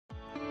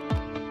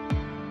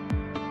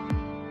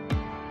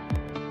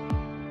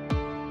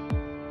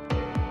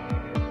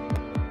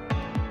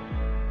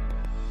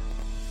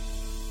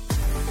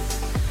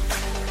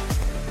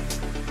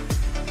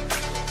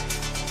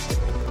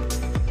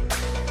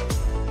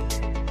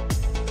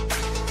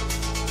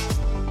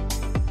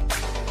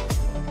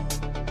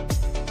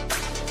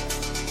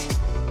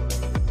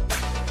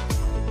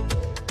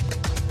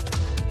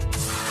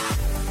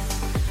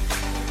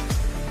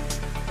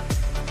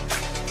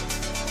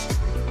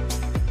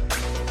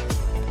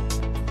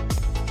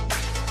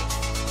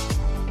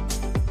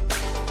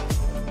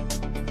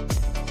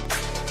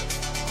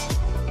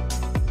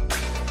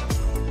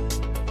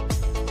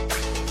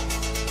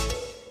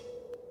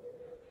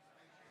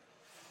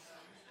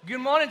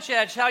morning,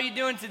 church. How are you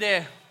doing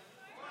today?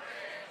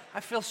 I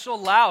feel so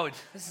loud.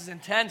 This is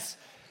intense.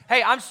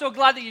 Hey, I'm so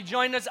glad that you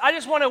joined us. I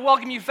just want to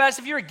welcome you first.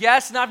 If you're a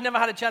guest and I've never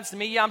had a chance to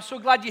meet you, I'm so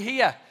glad you're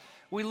here.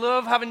 We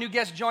love having new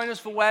guests join us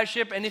for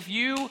worship. And if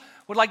you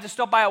would like to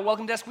stop by our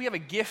welcome desk, we have a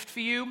gift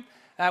for you.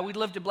 We'd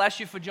love to bless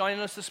you for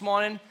joining us this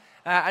morning.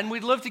 And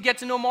we'd love to get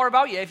to know more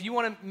about you. If you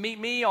want to meet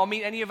me or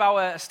meet any of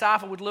our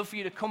staff, I would love for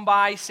you to come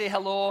by, say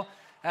hello.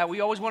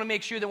 We always want to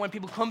make sure that when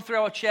people come through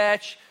our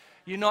church,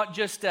 you're not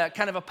just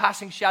kind of a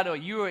passing shadow.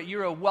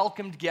 You're a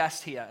welcomed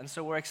guest here, and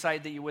so we're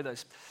excited that you're with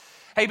us.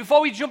 Hey,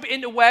 before we jump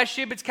into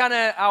worship, it's kind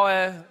of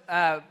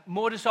our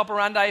modus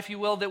operandi, if you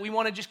will, that we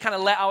want to just kind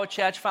of let our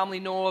church family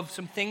know of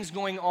some things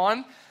going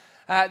on.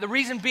 The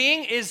reason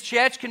being is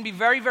church can be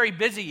very, very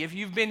busy. If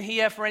you've been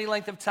here for any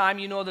length of time,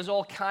 you know there's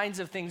all kinds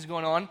of things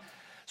going on.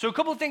 So a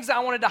couple of things that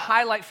I wanted to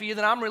highlight for you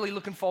that I'm really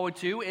looking forward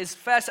to is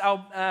first,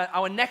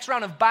 our next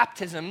round of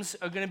baptisms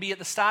are going to be at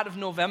the start of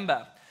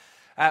November.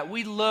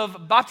 We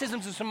love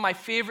baptisms are some of my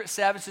favorite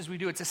services we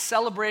do. It's a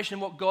celebration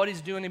of what God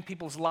is doing in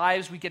people's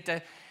lives. We get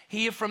to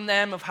hear from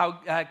them of how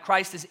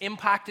Christ has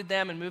impacted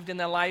them and moved in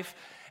their life.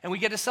 And we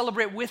get to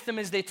celebrate with them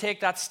as they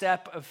take that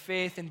step of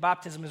faith in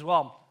baptism as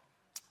well.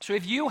 So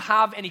if you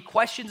have any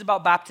questions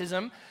about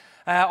baptism,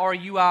 or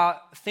you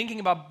are thinking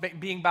about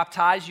being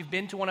baptized, you've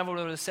been to one of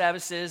our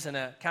services and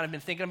kind of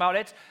been thinking about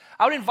it,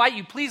 I would invite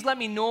you, please let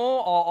me know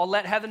or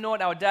let Heather know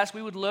at our desk.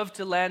 We would love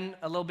to learn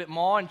a little bit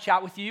more and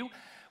chat with you.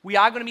 We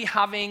are going to be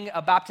having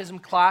a baptism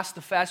class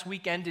the first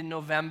weekend in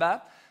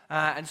November,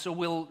 and so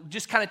we'll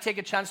just kind of take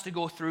a chance to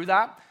go through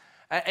that.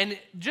 And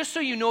just so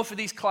you know for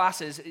these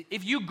classes,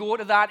 if you go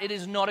to that, it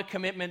is not a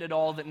commitment at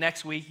all that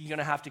next week you're going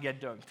to have to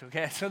get dunked,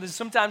 okay? So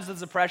sometimes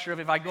there's the pressure of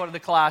if I go to the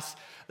class,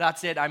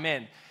 that's it, I'm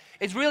in.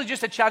 It's really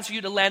just a chance for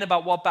you to learn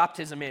about what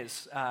baptism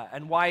is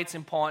and why it's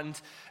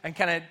important and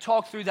kind of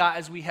talk through that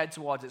as we head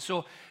towards it.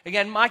 So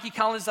again, mark your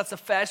calendars, that's the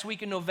first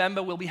week in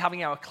November. We'll be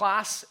having our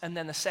class, and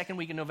then the second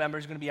week in November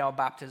is going to be our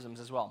baptisms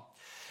as well.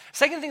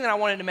 Second thing that I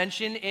wanted to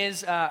mention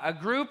is a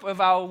group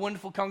of our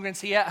wonderful congregants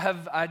here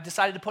have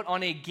decided to put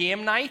on a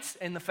game night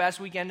in the first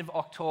weekend of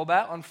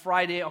October on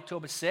Friday,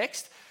 October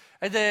 6th.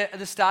 Are the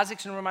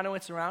Stazics and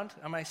Romanowitz around?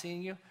 Am I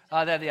seeing you?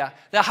 Oh, there they are.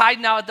 They're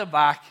hiding out at the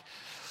back.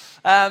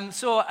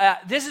 So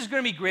this is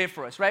going to be great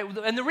for us, right?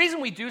 And the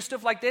reason we do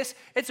stuff like this,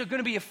 it's going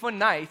to be a fun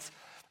night,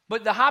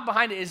 but the heart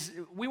behind it is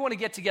we want to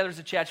get together as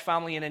a church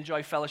family and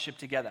enjoy fellowship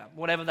together,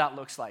 whatever that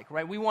looks like,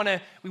 right? We want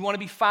to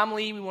be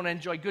family, we want to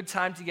enjoy good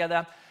time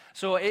together.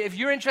 So if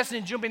you're interested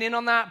in jumping in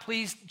on that,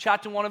 please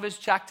chat to one of us,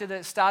 chat to the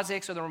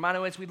Stazics or the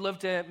Romanowitz. We'd love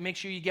to make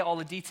sure you get all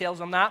the details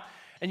on that,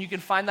 and you can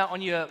find that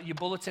on your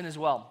bulletin as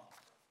well.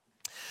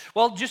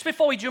 Well, just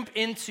before we jump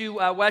into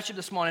worship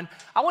this morning,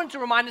 I wanted to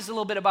remind us a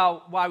little bit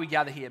about why we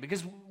gather here,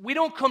 because we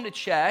don't come to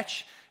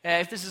church,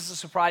 if this is a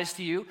surprise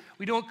to you,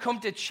 we don't come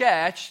to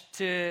church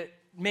to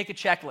make a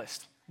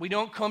checklist. We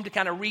don't come to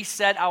kind of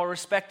reset our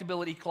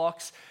respectability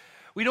clocks.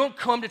 We don't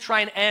come to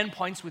try and earn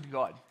points with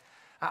God.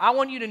 I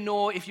want you to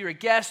know, if you're a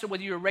guest or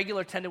whether you're a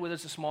regular attender with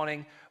us this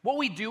morning, what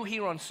we do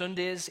here on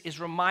Sundays is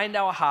remind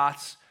our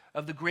hearts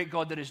of the great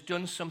God that has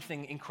done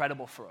something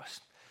incredible for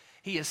us.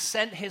 He has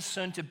sent his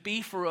son to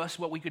be for us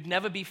what we could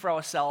never be for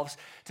ourselves,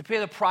 to pay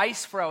the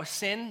price for our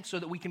sin so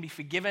that we can be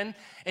forgiven,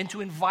 and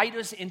to invite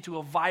us into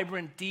a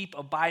vibrant, deep,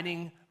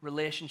 abiding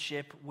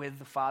relationship with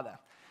the Father.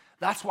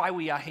 That's why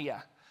we are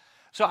here.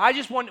 So I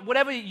just want,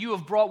 whatever you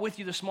have brought with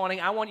you this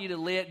morning, I want you to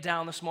lay it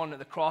down this morning at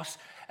the cross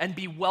and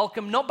be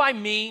welcomed, not by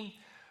me,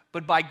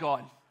 but by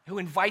God, who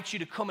invites you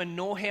to come and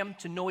know him,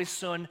 to know his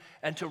son,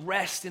 and to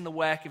rest in the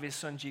work of his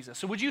son, Jesus.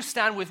 So would you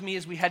stand with me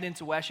as we head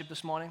into worship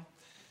this morning?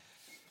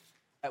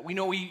 We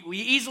know we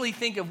easily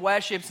think of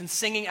worships and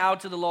singing out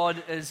to the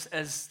Lord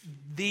as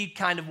the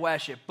kind of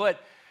worship. But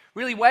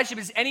really, worship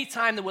is any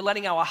time that we're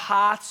letting our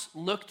hearts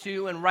look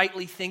to and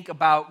rightly think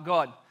about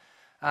God.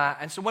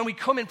 And so when we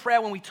come in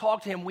prayer, when we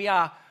talk to him, we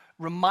are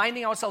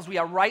reminding ourselves, we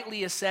are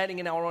rightly asserting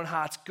in our own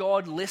hearts,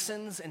 God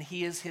listens and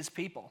hears his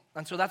people.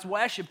 And so that's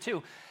worship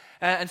too.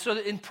 And so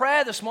in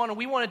prayer this morning,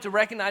 we wanted to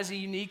recognize a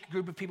unique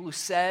group of people who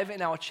serve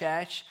in our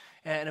church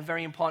in a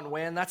very important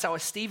way, and that's our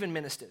Stephen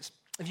ministers.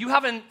 If you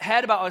haven't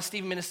heard about our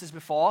Stephen ministers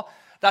before,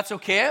 that's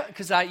okay,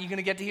 because you're going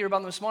to get to hear about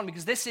them this morning,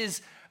 because this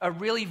is a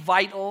really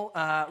vital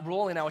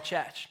role in our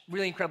church,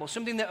 really incredible,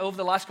 something that over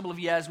the last couple of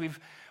years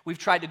we've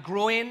tried to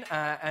grow in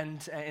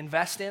and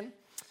invest in.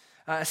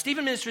 A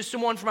Stephen minister is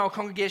someone from our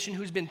congregation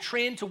who's been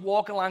trained to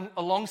walk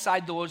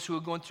alongside those who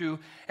are going through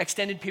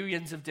extended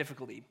periods of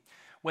difficulty,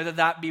 whether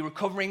that be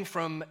recovering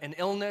from an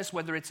illness,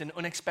 whether it's an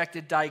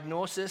unexpected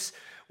diagnosis,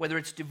 whether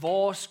it's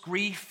divorce,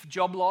 grief,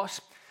 job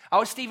loss.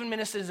 Our Stephen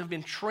ministers have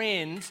been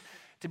trained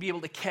to be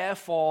able to care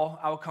for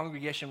our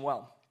congregation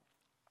well.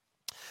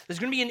 There's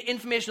going to be an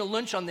informational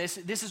lunch on this.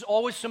 This is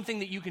always something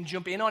that you can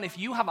jump in on. If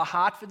you have a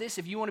heart for this,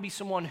 if you want to be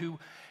someone who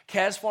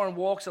cares for and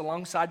walks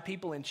alongside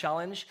people in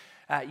challenge,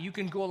 you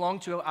can go along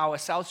to our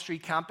South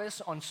Street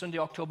campus on Sunday,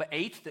 October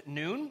 8th at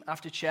noon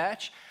after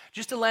church,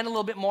 just to learn a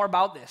little bit more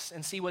about this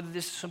and see whether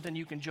this is something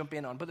you can jump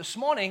in on. But this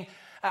morning,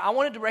 I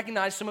wanted to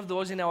recognize some of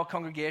those in our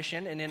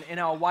congregation and in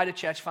our wider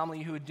church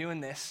family who are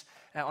doing this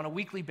on a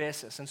weekly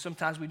basis, and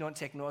sometimes we don't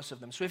take notice of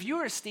them. So if you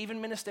were a Stephen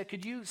minister,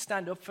 could you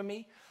stand up for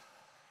me?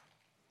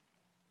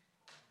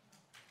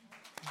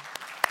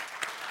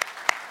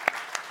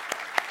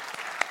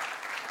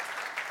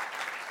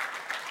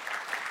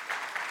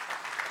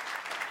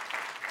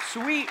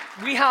 So we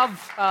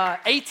have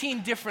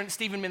 18 different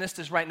Stephen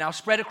ministers right now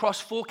spread across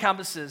 4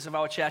 campuses of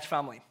our church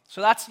family. So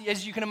that's,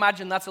 as you can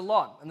imagine, that's a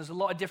lot. And there's a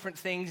lot of different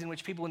things in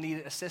which people need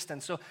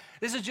assistance. So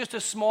this is just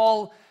a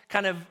small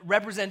kind of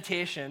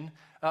representation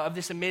of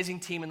this amazing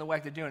team and the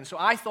work they're doing. So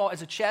I thought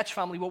as a church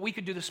family, what we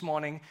could do this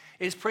morning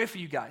is pray for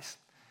you guys,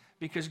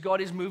 because God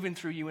is moving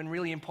through you in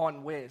really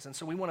important ways. And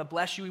so we want to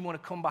bless you. We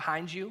want to come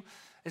behind you.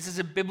 This is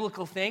a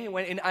biblical thing.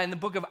 In the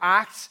book of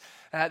Acts,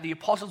 the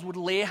apostles would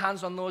lay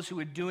hands on those who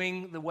were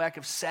doing the work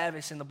of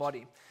service in the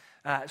body.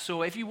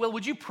 So if you will,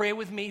 would you pray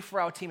with me for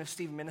our team of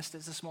Stephen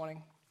ministers this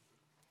morning?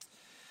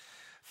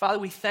 Father,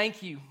 we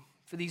thank you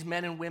for these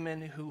men and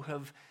women who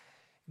have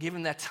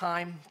given their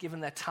time, given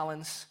their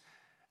talents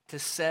to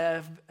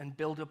serve and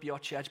build up your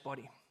church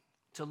body,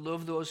 to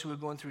love those who are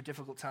going through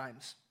difficult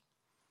times.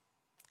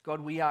 God,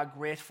 we are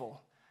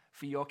grateful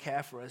for your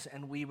care for us,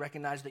 and we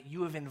recognize that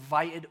you have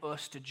invited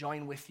us to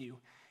join with you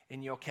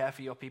in your care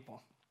for your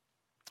people.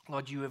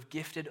 Lord, you have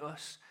gifted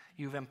us,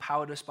 you have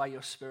empowered us by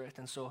your Spirit,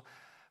 and so,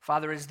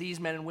 Father, as these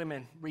men and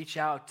women reach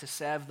out to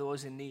serve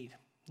those in need,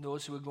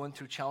 those who are going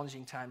through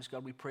challenging times,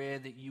 God, we pray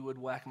that you would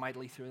work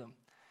mightily through them.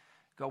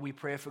 God, we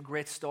pray for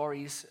great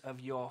stories of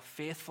your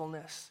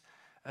faithfulness,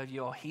 of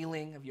your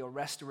healing, of your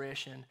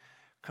restoration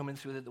coming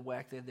through the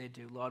work that they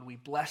do. Lord, we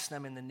bless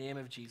them in the name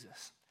of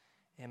Jesus.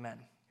 Amen.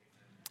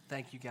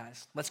 Thank you,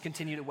 guys. Let's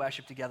continue to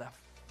worship together.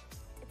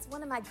 It's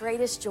one of my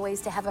greatest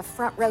joys to have a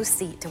front row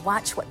seat to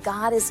watch what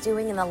God is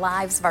doing in the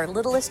lives of our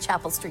littlest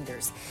Chapel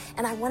Streeters,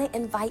 and I want to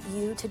invite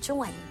you to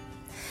join.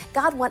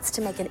 God wants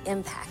to make an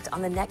impact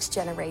on the next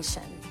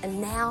generation,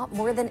 and now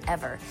more than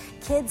ever,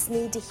 kids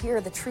need to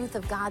hear the truth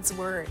of God's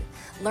Word,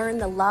 learn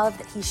the love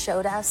that He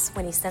showed us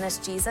when He sent us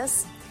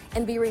Jesus,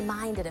 and be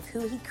reminded of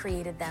who He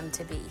created them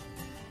to be.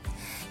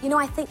 You know,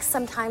 I think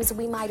sometimes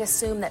we might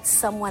assume that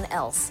someone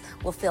else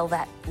will fill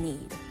that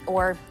need,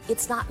 or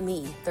it's not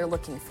me they're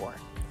looking for.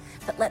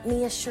 But let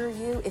me assure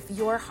you, if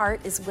your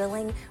heart is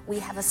willing, we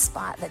have a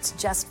spot that's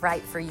just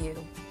right for you.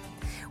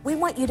 We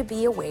want you to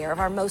be aware of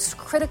our most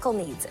critical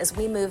needs as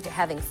we move to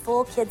having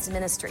full kids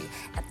ministry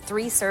at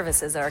 3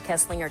 services at our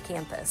Kesslinger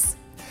campus.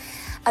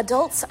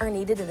 Adults are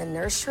needed in the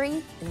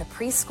nursery, in the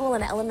preschool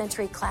and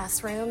elementary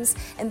classrooms,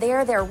 and there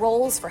are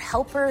roles for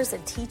helpers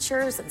and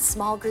teachers and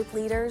small group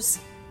leaders.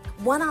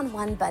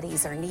 One-on-one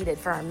buddies are needed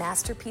for our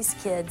Masterpiece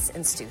kids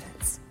and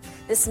students.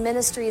 This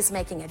ministry is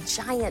making a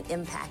giant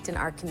impact in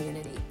our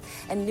community,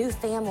 and new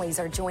families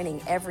are joining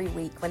every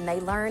week when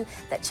they learn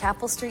that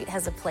Chapel Street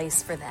has a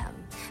place for them.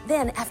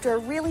 Then, after a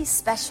really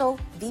special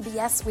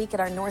VBS week at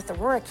our North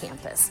Aurora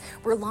campus,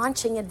 we're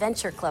launching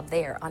Adventure Club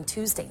there on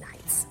Tuesday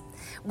nights.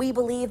 We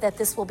believe that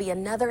this will be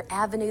another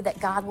avenue that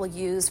God will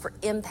use for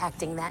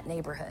impacting that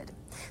neighborhood.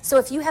 So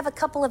if you have a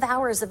couple of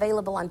hours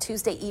available on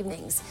Tuesday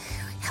evenings,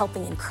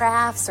 helping in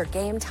crafts or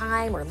game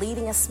time or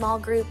leading a small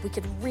group, we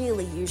could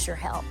really use your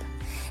help.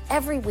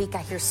 Every week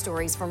I hear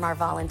stories from our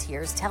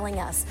volunteers telling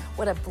us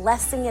what a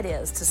blessing it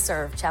is to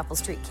serve Chapel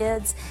Street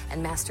Kids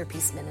and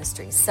Masterpiece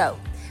Ministries. So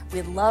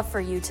we'd love for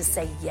you to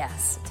say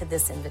yes to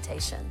this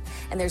invitation.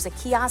 And there's a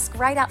kiosk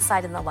right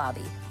outside in the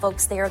lobby.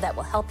 Folks there that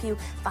will help you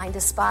find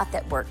a spot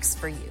that works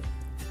for you.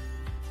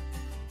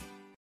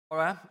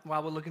 Aurora,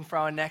 while we're looking for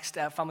our next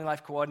Family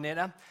Life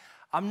Coordinator,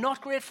 I'm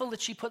not grateful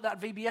that she put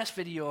that VBS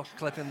video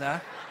clip in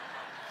there.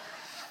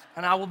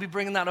 And I will be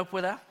bringing that up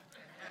with her.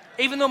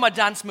 Even though my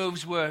dance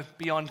moves were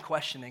beyond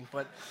questioning.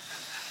 But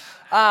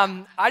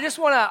I just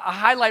want to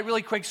highlight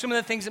really quick some of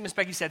the things that Miss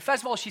Becky said.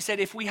 First of all, she said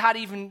if we had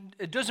even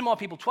a dozen more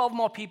people, 12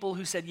 more people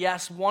who said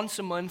yes once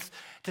a month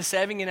to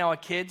serving in our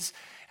kids,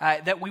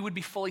 that we would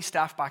be fully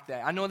staffed back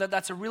there. I know that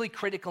that's a really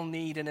critical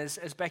need. And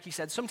as Becky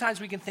said, sometimes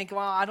we can think, well,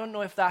 I don't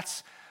know if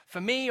that's for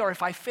me or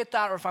if I fit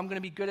that or if I'm going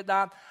to be good at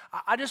that.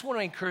 I just want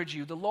to encourage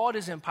you. The Lord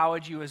has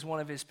empowered you as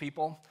one of His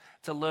people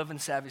to love and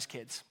serve His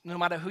kids. No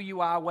matter who you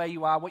are, where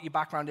you are, what your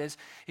background is.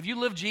 If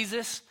you love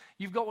Jesus,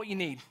 you've got what you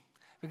need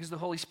because the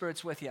Holy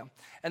Spirit's with you.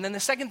 And then the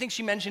second thing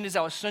she mentioned is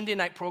our Sunday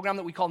night program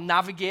that we call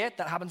Navigate.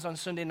 That happens on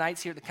Sunday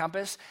nights here at the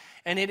campus.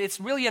 And it's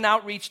really an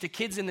outreach to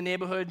kids in the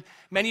neighborhood,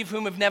 many of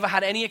whom have never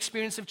had any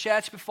experience of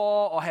church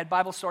before or had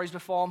Bible stories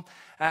before.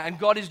 And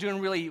God is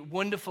doing really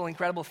wonderful,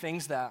 incredible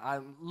things there. I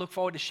look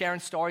forward to sharing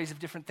stories of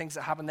different things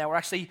that happen there. We're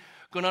actually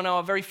going on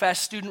our very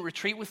first student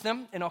retreat with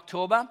them in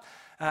October.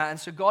 And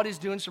so God is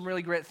doing some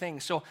really great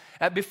things. So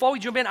before we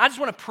jump in, I just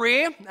want to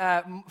pray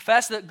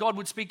first that God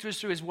would speak to us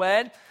through His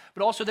Word,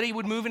 but also that He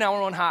would move in our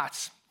own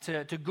hearts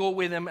to go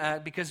with Him,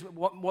 because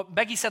what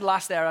Becky said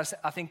last there is,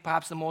 I think,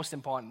 perhaps the most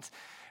important.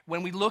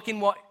 When we look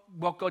in what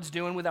God's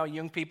doing with our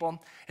young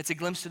people, it's a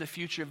glimpse to the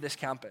future of this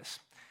campus.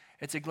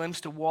 It's a glimpse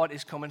to what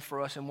is coming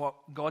for us and what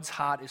God's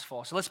heart is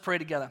for. So let's pray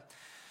together.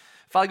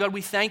 Father God,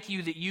 we thank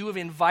you that you have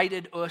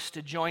invited us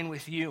to join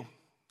with you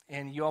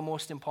in your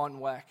most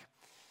important work.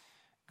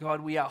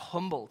 God, we are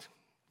humbled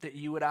that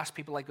you would ask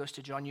people like us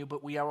to join you,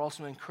 but we are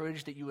also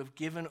encouraged that you have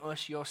given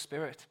us your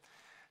Spirit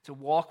to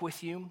walk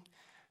with you,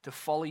 to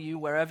follow you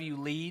wherever you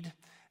lead,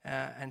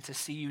 and to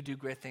see you do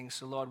great things.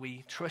 So, Lord,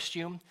 we trust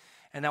you.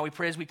 And now we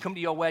pray as we come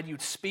to your word,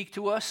 you'd speak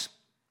to us,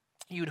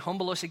 you'd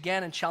humble us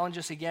again and challenge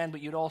us again,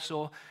 but you'd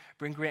also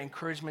bring great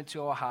encouragement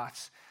to our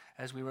hearts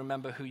as we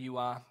remember who you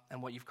are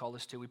and what you've called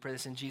us to. We pray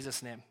this in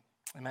Jesus' name.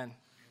 Amen.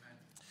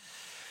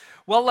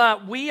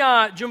 Well, we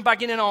jump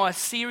back in our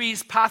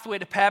series, Pathway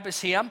to Purpose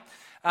here.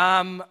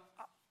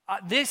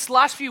 This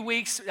last few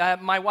weeks,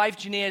 my wife,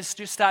 Janae, has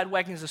just started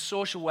working as a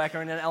social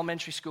worker in an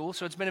elementary school,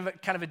 so it's been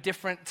kind of a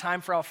different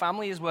time for our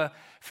family as we're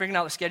figuring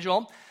out the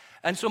schedule.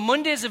 And so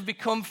Mondays have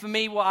become, for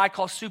me, what I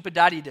call Super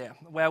Daddy Day,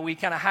 where we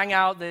kind of hang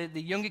out, the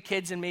younger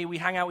kids and me, we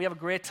hang out, we have a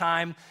great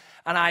time,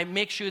 and I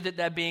make sure that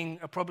they're being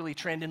appropriately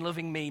trained in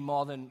loving me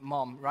more than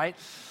mom, right?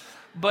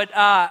 But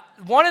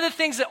one of the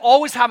things that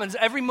always happens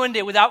every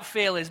Monday without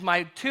fail is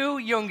my two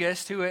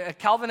youngest, who are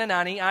Calvin and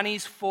Annie.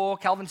 Annie's 4,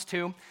 Calvin's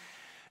 2.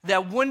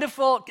 They're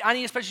wonderful.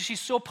 Annie especially, she's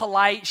so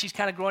polite. She's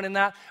kind of grown in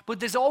that. But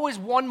there's always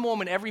one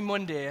moment every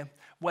Monday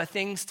where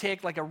things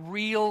take like a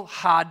real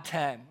hard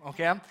turn,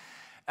 okay?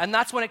 And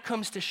that's when it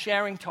comes to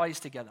sharing toys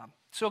together.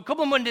 So a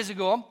couple of Mondays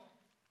ago,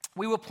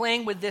 we were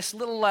playing with this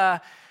little,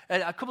 a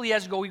couple of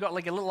years ago, we got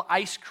like a little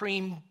ice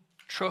cream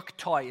truck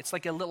toy. It's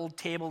like a little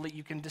table that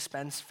you can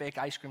dispense fake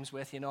ice creams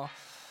with, you know.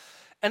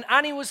 And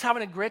Annie was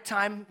having a great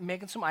time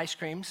making some ice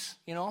creams,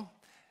 you know.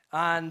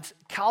 And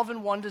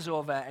Calvin wanders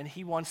over and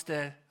he wants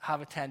to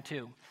have a 10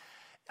 too.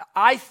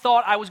 I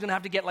thought I was going to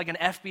have to get like an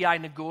FBI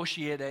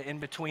negotiator in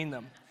between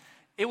them.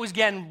 It was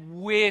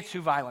getting way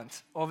too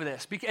violent over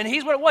this. And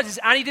here's what it was, is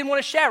Annie didn't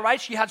want to share,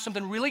 right? She had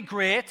something really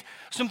great,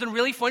 something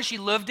really fun. She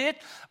loved it,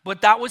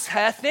 but that was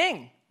her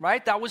thing,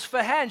 right? That was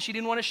for her, and she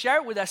didn't want to share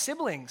it with her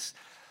siblings.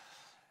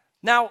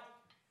 Now,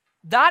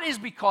 that is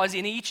because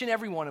in each and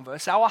every one of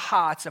us, our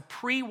hearts are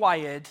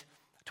pre-wired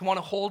to want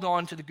to hold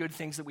on to the good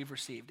things that we've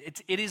received.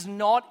 It is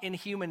not in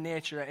human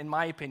nature, in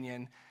my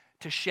opinion,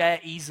 to share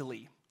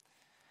easily.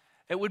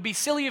 It would be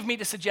silly of me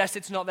to suggest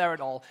it's not there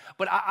at all,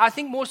 but I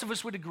think most of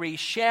us would agree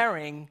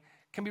sharing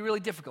can be really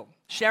difficult.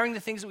 Sharing the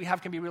things that we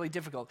have can be really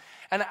difficult.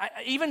 And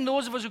even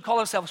those of us who call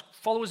ourselves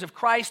followers of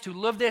Christ, who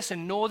love this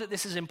and know that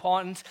this is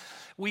important,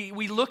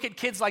 we look at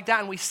kids like that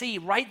and we see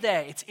right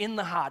there, it's in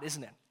the heart,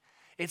 isn't it?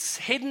 It's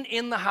hidden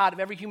in the heart of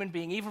every human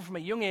being, even from a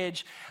young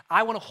age.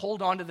 I want to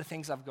hold on to the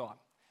things I've got.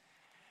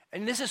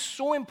 And this is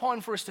so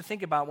important for us to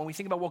think about when we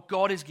think about what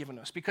God has given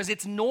us, because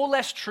it's no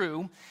less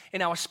true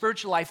in our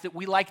spiritual life that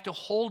we like to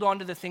hold on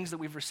to the things that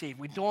we've received.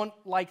 We don't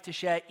like to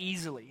share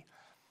easily.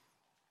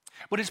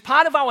 But it's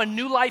part of our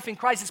new life in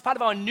Christ. It's part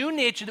of our new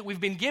nature that we've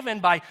been given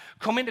by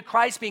coming to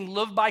Christ, being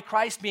loved by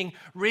Christ, being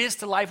raised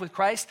to life with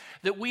Christ,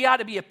 that we are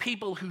to be a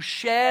people who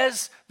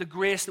shares the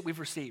grace that we've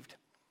received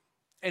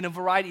in a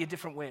variety of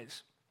different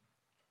ways.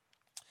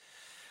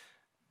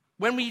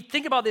 When we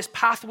think about this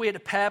pathway to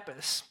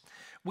purpose,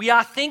 we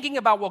are thinking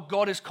about what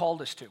God has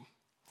called us to.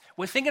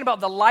 We're thinking about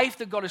the life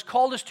that God has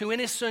called us to in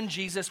His Son,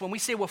 Jesus. When we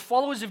say we're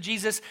followers of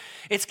Jesus,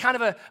 it's kind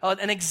of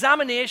an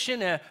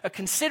examination, a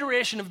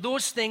consideration of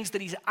those things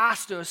that He's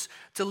asked us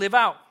to live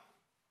out.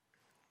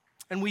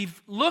 And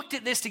we've looked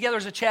at this together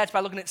as a church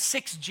by looking at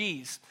 6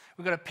 G's.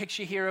 We've got a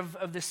picture here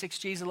of the 6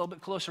 G's a little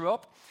bit closer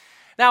up.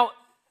 Now,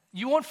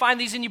 you won't find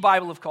these in your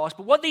Bible, of course,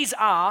 but what these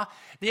are,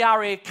 they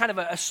are a kind of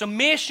a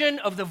summation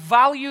of the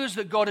values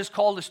that God has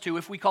called us to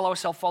if we call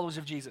ourselves followers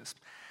of Jesus.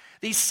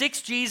 These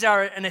 6 G's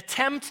are an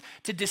attempt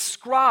to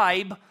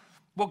describe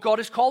what God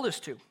has called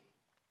us to.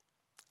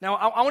 Now,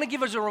 I want to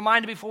give us a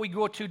reminder before we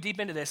go too deep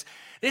into this.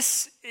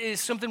 This is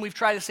something we've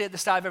tried to say at the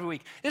start of every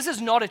week. This is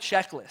not a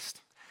checklist.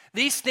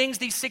 These things,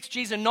 these 6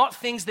 G's, are not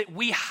things that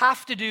we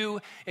have to do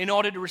in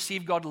order to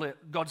receive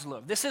God's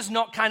love. This is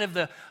not kind of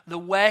the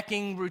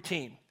working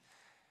routine.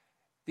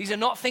 These are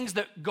not things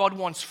that God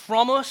wants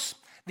from us.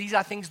 These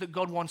are things that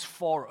God wants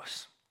for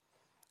us.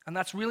 And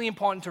that's really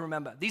important to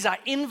remember. These are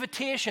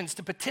invitations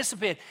to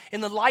participate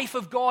in the life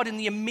of God, in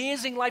the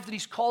amazing life that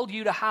He's called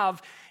you to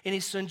have in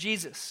His Son,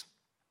 Jesus.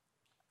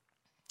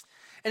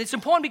 And it's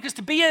important because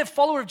to be a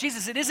follower of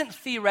Jesus, it isn't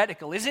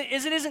theoretical. It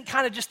isn't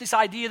kind of just this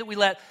idea that we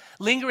let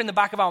linger in the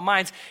back of our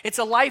minds. It's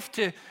a life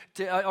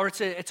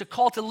it's a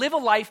call to live a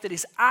life that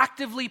is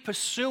actively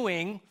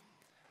pursuing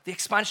the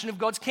expansion of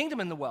God's kingdom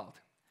in the world.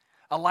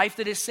 A life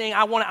that is saying,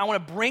 I want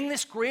to bring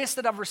this grace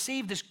that I've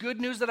received, this good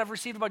news that I've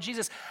received about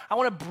Jesus, I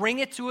want to bring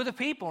it to other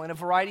people in a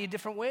variety of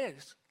different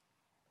ways.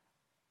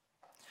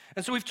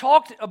 And so we've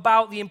talked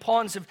about the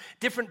importance of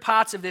different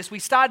parts of this. We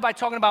started by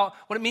talking about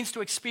what it means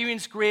to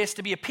experience grace,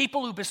 to be a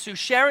people who pursue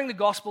sharing the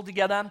gospel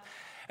together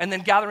and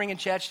then gathering in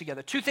church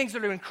together. 2 things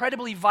that are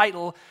incredibly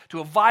vital to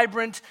a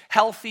vibrant,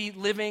 healthy,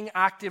 living,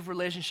 active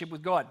relationship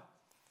with God.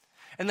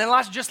 And then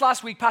just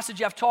last week, Pastor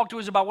Jeff talked to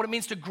us about what it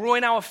means to grow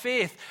in our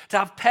faith, to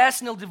have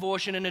personal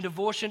devotion and a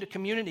devotion to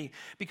community.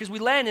 Because we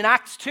learned in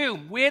Acts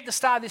 2, way at the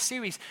start of this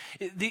series,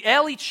 the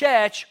early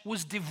church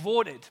was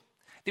devoted.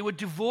 They were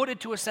devoted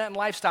to a certain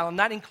lifestyle, and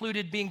that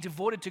included being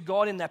devoted to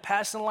God in their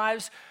personal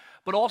lives,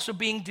 but also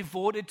being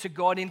devoted to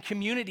God in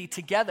community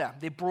together.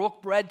 They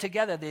broke bread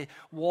together. They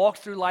walked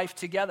through life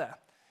together.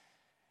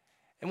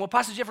 And what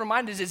Pastor Jeff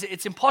reminded us is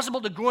it's impossible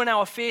to grow in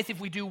our faith if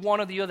we do one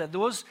or the other.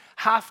 Those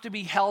have to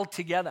be held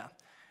together.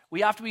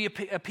 We have to be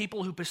a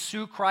people who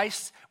pursue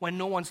Christ when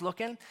no one's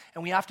looking,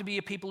 and we have to be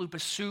a people who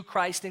pursue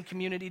Christ in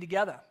community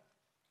together.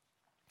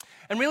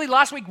 And really,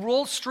 last week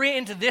rolled straight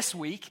into this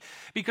week,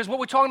 because what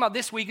we're talking about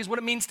this week is what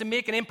it means to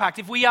make an impact.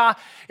 If we are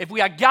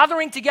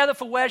gathering together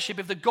for worship,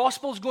 if the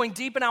gospel is going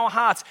deep in our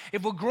hearts,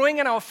 if we're growing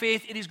in our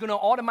faith, it is going to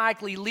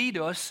automatically lead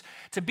us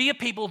to be a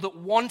people that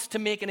want to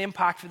make an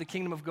impact for the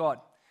kingdom of God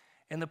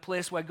in the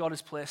place where God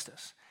has placed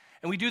us.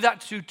 And we do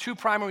that through two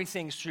primary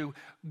things, through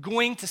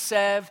going to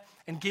serve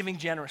and giving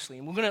generously.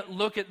 And we're going to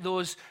look at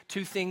those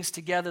two things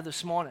together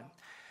this morning.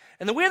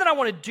 And the way that I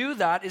want to do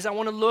that is I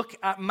want to look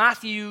at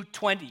Matthew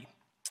 20.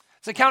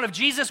 It's an account of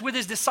Jesus with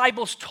his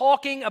disciples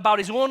talking about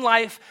his own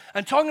life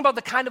and talking about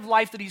the kind of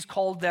life that he's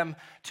called them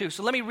to.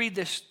 So let me read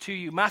this to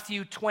you.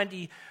 Matthew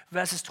 20,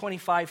 verses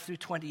 25 through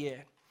 28.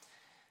 It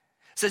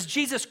says,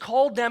 Jesus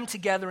called them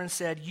together and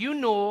said, "You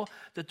know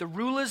that the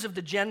rulers of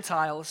the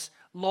Gentiles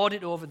lord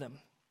it over them,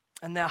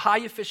 and their high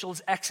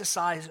officials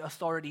exercise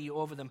authority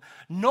over them.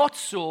 Not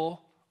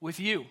so with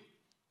you.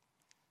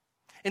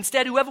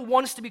 Instead, whoever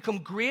wants to become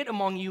great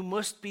among you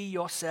must be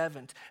your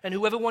servant, and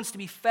whoever wants to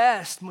be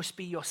first must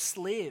be your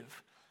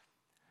slave.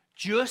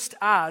 Just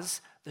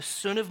as the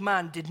Son of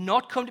Man did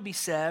not come to be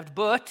served,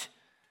 but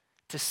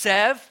to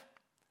serve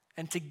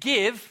and to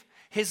give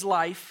his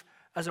life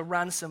as a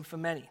ransom for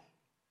many."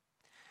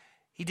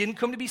 He didn't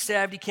come to be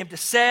served, he came to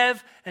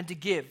serve and to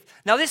give.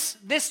 Now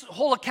this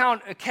whole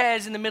account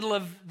occurs in the middle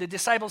of the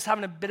disciples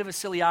having a bit of a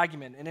silly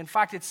argument. And in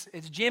fact, it's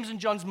James and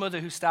John's mother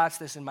who starts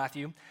this in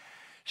Matthew.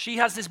 She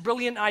has this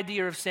brilliant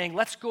idea of saying,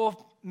 let's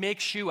go make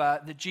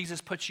sure that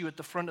Jesus puts you at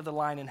the front of the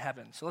line in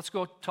heaven. So let's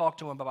go talk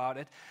to him about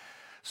it.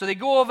 So they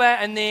go over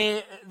and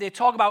they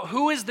talk about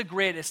who is the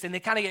greatest, and they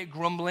kind of get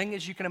grumbling,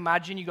 as you can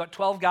imagine. You got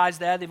 12 guys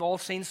there. They've all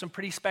seen some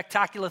pretty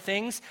spectacular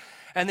things,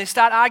 and they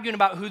start arguing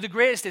about who the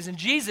greatest is. And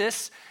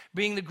Jesus,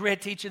 being the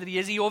great teacher that he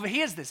is, he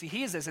overhears this. He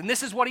hears this, and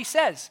this is what he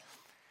says.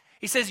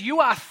 He says,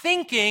 "You are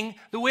thinking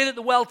the way that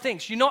the world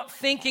thinks. You're not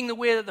thinking the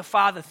way that the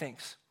Father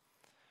thinks.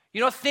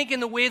 You're not thinking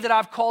the way that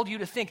I've called you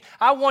to think.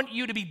 I want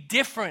you to be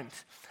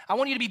different. I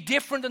want you to be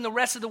different than the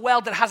rest of the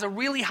world that has a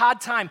really hard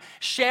time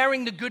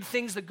sharing the good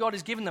things that God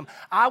has given them.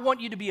 I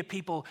want you to be a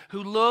people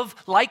who love,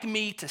 like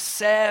me, to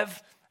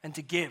serve and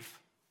to give.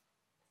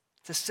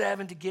 To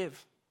serve and to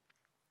give."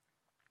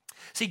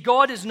 See,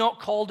 God has not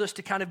called us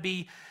to kind of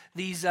be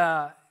these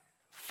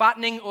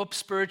fattening up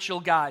spiritual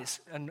guys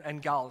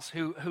and gals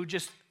who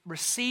just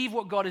receive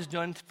what God has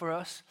done for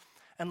us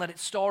and let it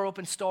store up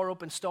and store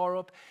up and store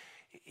up.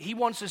 He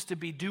wants us to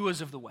be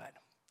doers of the word.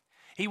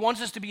 He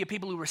wants us to be a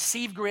people who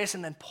receive grace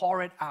and then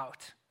pour it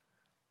out.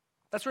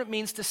 That's what it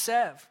means to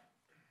serve.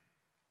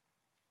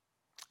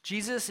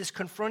 Jesus is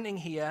confronting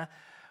here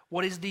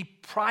what is the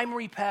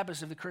primary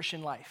purpose of the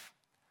Christian life.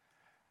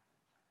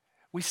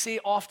 We say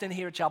often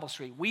here at Chapel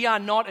Street, we are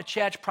not a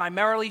church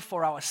primarily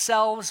for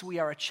ourselves, we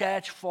are a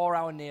church for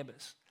our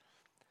neighbors.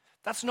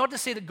 That's not to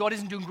say that God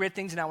isn't doing great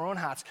things in our own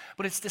hearts,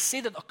 but it's to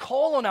say that the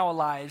call on our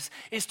lives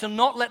is to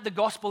not let the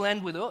gospel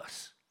end with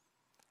us,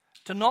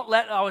 to not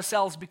let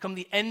ourselves become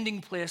the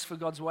ending place for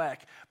God's work,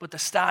 but the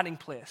starting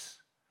place.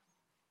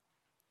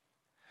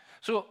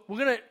 So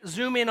we're going to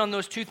zoom in on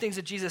those two things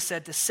that Jesus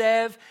said, to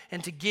serve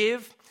and to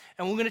give.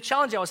 And we're going to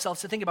challenge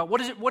ourselves to think about what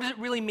does it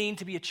really mean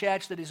to be a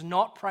church that is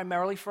not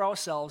primarily for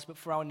ourselves, but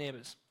for our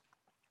neighbors.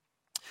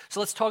 So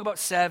let's talk about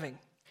serving.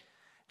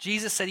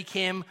 Jesus said he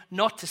came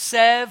not to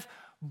serve,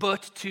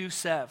 but to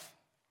serve.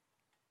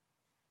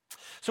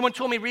 Someone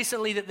told me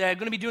recently that they're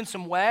going to be doing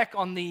some work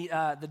on the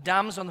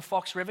dams on the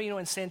Fox River,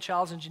 in St.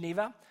 Charles and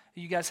Geneva.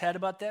 You guys heard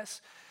about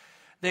this?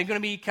 They're going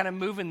to be kind of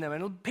moving them.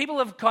 And people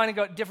have kind of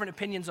got different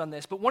opinions on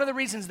this. But one of the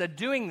reasons they're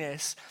doing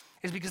this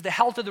is because the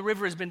health of the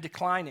river has been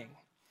declining,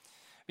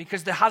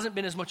 because there hasn't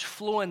been as much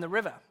flow in the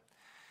river.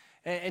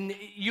 And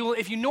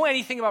if you know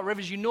anything about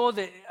rivers, you know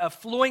that a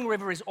flowing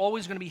river is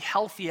always going to be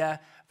healthier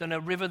than a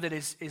river that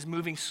is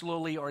moving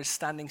slowly or is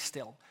standing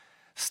still.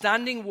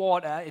 Standing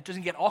water, it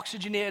doesn't get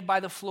oxygenated by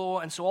the flow,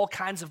 and so all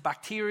kinds of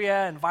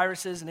bacteria and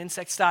viruses and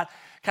insects start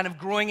kind of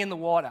growing in the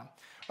water.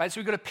 Right? So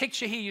we've got a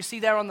picture here, you see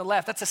there on the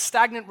left. That's a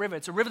stagnant river.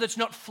 It's a river that's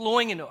not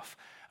flowing enough,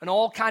 and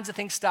all kinds of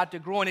things start to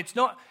grow. And it's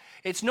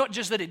not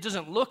just that it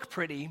doesn't look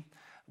pretty.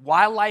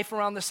 Wildlife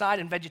around the side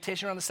and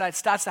vegetation around the side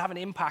starts to have an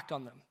impact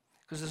on them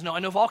because there's not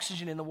enough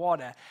oxygen in the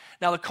water.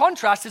 Now the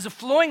contrast is a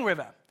flowing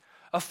river.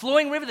 A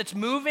flowing river that's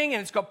moving,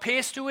 and it's got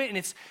pace to it,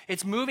 and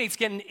it's moving. It's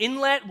getting an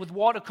inlet with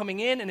water coming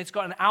in, and it's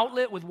got an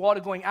outlet with water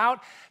going out.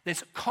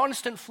 There's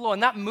constant flow,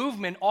 and that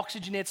movement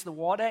oxygenates the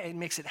water. It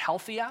makes it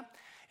healthier.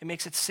 It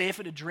makes it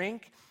safer to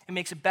drink. It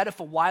makes it better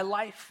for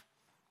wildlife.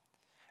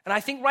 And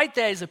I think right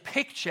there is a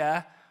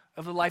picture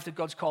of the life that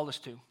God's called us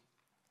to.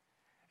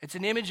 It's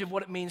an image of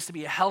what it means to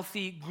be a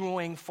healthy,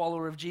 growing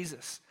follower of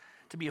Jesus,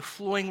 to be a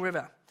flowing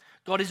river.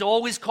 God is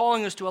always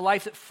calling us to a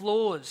life that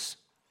flows.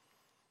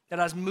 that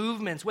has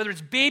movements, whether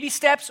it's baby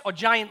steps or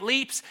giant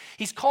leaps.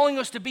 He's calling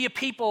us to be a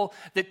people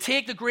that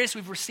take the grace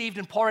we've received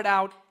and pour it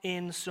out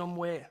in some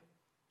way.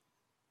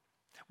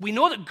 We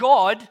know that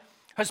God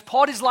has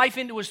poured his life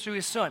into us through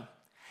his Son.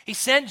 He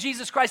sent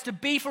Jesus Christ to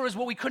be for us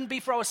what we couldn't be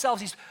for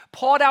ourselves. He's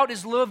poured out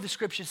his love, the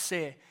scriptures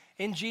say,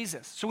 in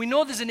Jesus. So we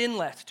know there's an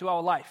inlet to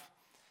our life.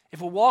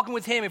 If we're walking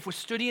with him, if we're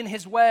studying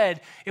his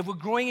word, if we're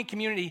growing in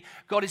community,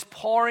 God is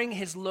pouring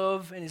his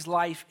love and his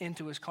life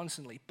into us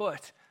constantly.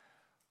 But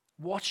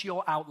what's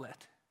your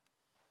outlet?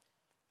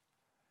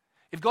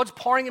 If God's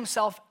pouring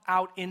himself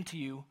out into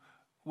you,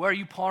 where are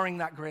you pouring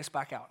that grace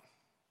back out?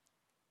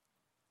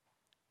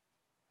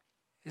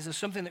 Is there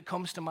something that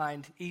comes to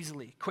mind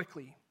easily,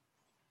 quickly?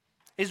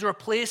 Is there a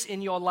place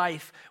in your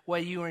life where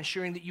you are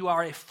ensuring that you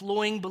are a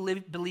flowing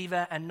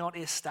believer and not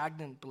a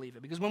stagnant believer?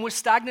 Because when we're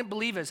stagnant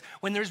believers,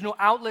 when there's no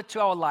outlet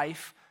to our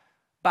life,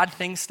 bad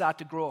things start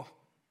to grow.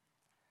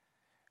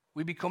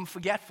 We become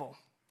forgetful.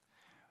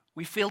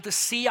 We fail to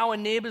see our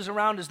neighbors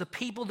around us, the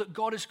people that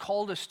God has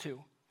called us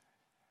to.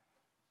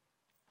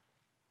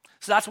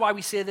 So that's why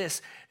we say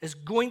this, as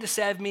going to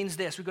serve means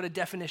this. We've got a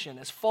definition.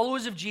 As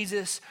followers of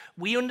Jesus,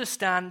 we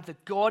understand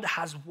that God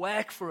has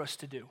work for us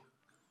to do.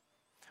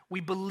 We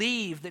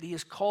believe that he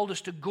has called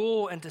us to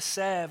go and to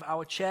serve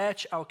our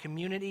church, our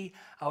community,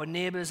 our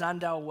neighbors,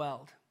 and our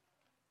world.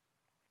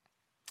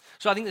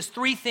 So I think there's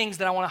three things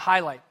that I want to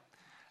highlight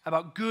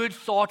about good,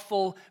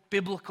 thoughtful,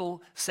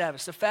 biblical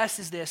service. The first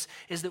is this,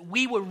 is that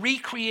we were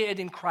recreated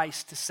in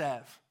Christ to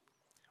serve.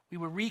 We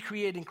were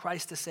recreated in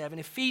Christ to serve. In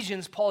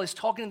Ephesians, Paul is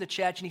talking to the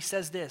church, and he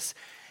says this,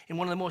 in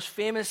one of the most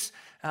famous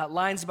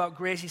lines about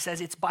grace, he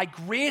says, it's by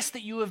grace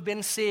that you have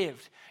been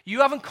saved.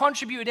 You haven't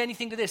contributed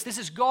anything to this. This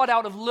is God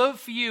out of love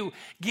for you,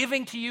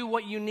 giving to you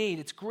what you need.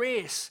 It's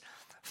grace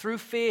through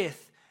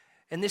faith.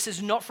 And this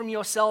is not from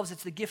yourselves,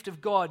 it's the gift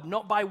of God,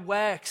 not by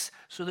works,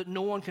 so that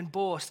no one can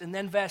boast. And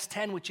then verse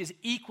 10, which is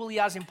equally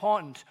as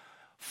important,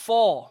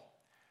 for,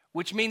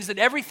 which means that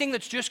everything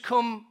that's just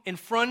come in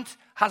front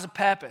has a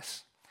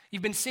purpose.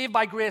 You've been saved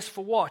by grace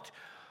for what?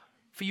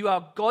 For you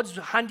are God's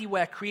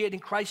handiwork, created in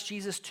Christ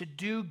Jesus to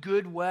do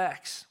good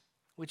works,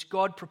 which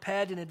God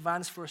prepared in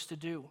advance for us to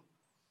do.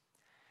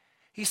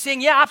 He's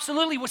saying, yeah,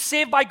 absolutely, we're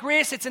saved by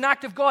grace. It's an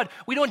act of God.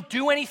 We don't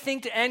do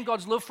anything to earn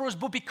God's love for us,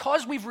 but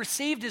because we've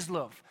received his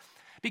love,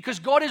 because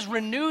God has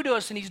renewed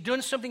us and he's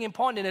done something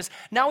important in us,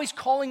 now he's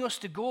calling us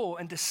to go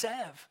and to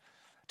serve,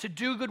 to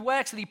do good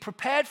works that he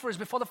prepared for us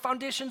before the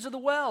foundations of the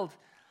world.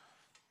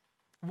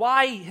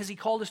 Why has he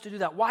called us to do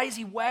that? Why has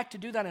he worked to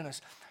do that in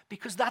us?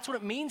 Because that's what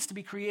it means to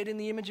be created in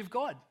the image of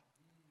God.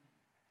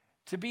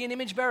 To be an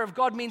image bearer of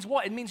God means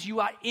what? It means you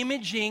are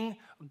imaging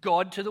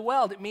God to the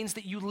world. It means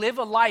that you live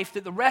a life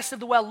that the rest of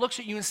the world looks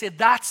at you and says,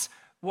 that's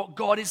what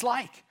God is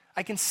like.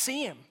 I can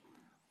see him.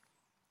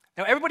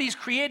 Now, everybody is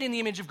created in the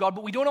image of God,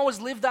 but we don't always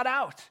live that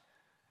out.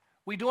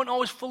 We don't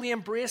always fully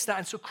embrace that.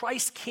 And so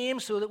Christ came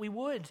so that we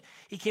would.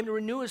 He came to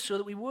renew us so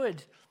that we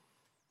would.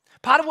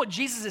 Part of what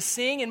Jesus is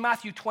saying in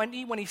Matthew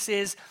 20 when he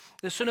says,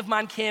 the Son of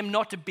Man came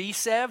not to be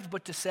served,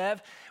 but to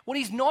serve, what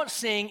he's not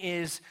saying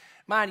is,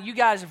 man, you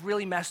guys have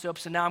really messed up,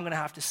 so now I'm going to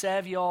have to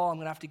serve you all. I'm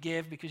going to have to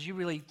give because you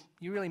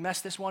really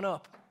messed this one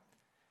up.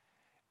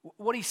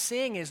 What he's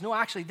saying is, no,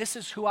 actually, this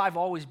is who I've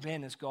always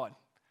been as God.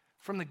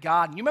 From the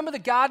garden. You remember the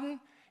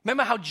garden?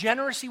 Remember how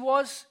generous he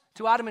was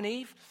to Adam and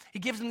Eve? He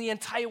gives them the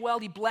entire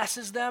world. He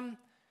blesses them.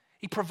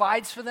 He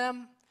provides for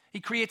them. He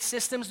creates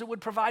systems that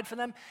would provide for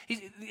them.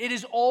 It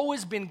has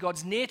always been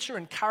God's nature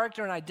and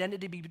character and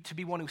identity to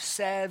be one who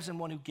serves and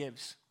one who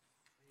gives.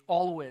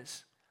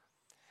 Always.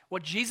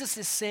 What Jesus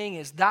is saying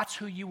is that's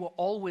who you were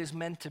always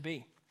meant to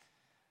be.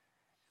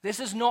 This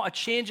is not a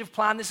change of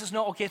plan. This is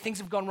not, okay, things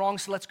have gone wrong,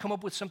 so let's come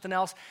up with something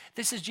else.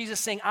 This is Jesus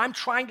saying, I'm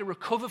trying to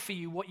recover for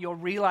you what your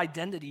real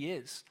identity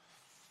is.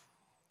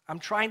 I'm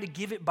trying to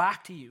give it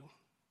back to you.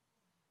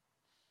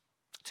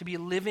 To be a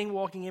living,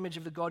 walking image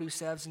of the God who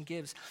serves and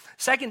gives.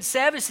 Second,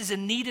 service is a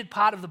needed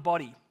part of the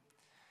body.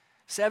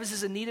 Service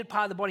is a needed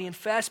part of the body. In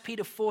 1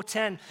 Peter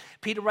 4:10,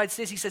 Peter writes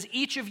this. He says,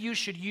 each of you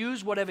should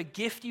use whatever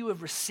gift you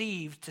have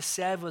received to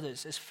serve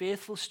others as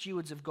faithful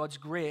stewards of God's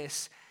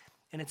grace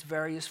in its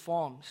various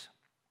forms.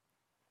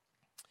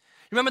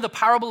 You remember the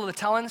parable of the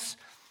talents?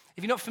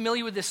 If you're not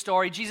familiar with this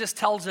story, Jesus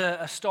tells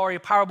a story, a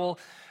parable,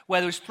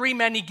 where there's three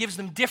men. He gives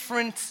them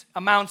different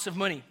amounts of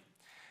money.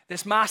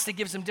 This master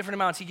gives them different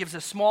amounts. He gives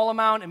a small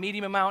amount, a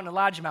medium amount, and a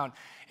large amount.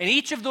 And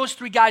each of those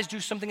three guys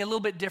do something a little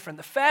bit different.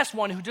 The first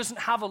one, who doesn't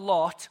have a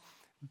lot,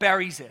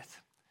 buries it.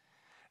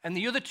 And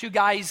the other two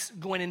guys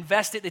go and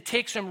invest it. They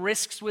take some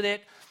risks with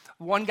it.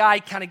 One guy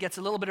kind of gets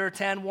a little bit of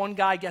return. One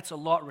guy gets a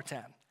lot of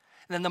return.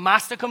 And then the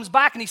master comes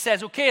back and he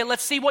says, okay,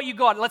 let's see what you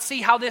got. Let's see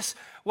how this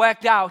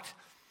worked out.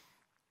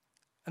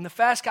 And the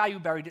first guy who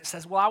buried it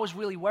says, well, I was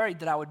really worried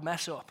that I would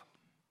mess up.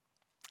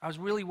 I was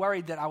really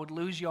worried that I would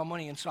lose your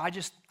money, and so I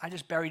just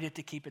buried it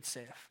to keep it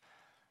safe.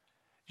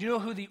 Do you know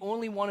who the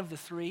only one of the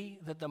three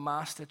that the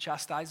master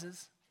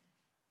chastises?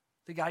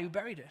 The guy who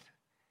buried it.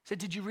 He said,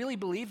 did you really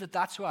believe that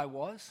that's who I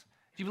was?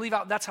 Do you believe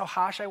that's how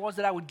harsh I was,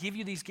 that I would give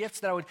you these gifts,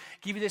 that I would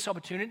give you this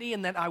opportunity,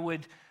 and that I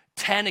would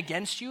 10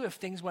 against you if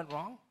things went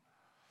wrong?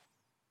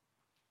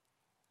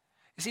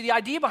 You see, the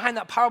idea behind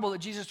that parable that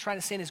Jesus is trying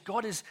to say is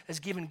God has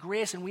given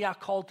grace, and we are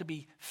called to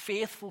be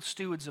faithful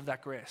stewards of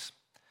that grace.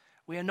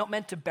 We are not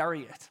meant to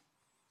bury it.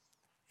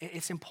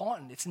 It's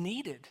important. It's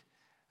needed.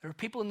 There are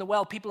people in the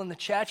world, people in the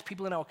church,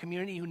 people in our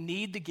community who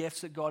need the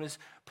gifts that God has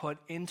put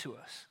into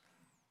us.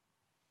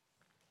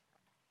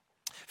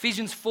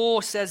 Ephesians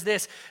 4 says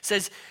this,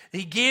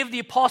 he gave the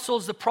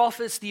apostles, the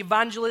prophets, the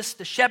evangelists,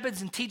 the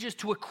shepherds and teachers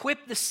to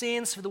equip the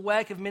saints for the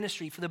work of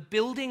ministry, for the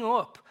building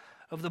up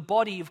of the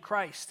body of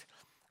Christ,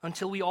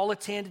 until we all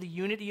attain to the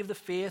unity of the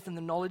faith and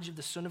the knowledge of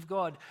the Son of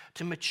God,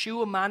 to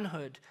mature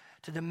manhood,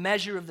 to the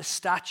measure of the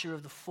stature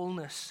of the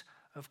fullness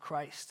of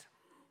Christ.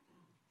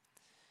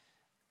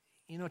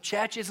 You know,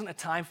 church isn't a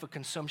time for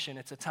consumption,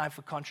 it's a time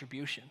for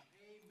contribution.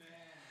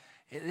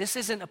 Amen. This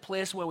isn't a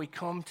place where we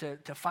come to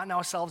fatten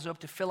ourselves up,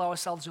 to fill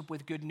ourselves up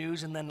with good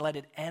news and then let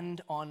it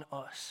end on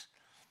us.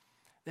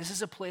 This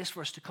is a place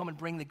for us to come and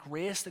bring the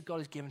grace that God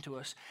has given to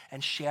us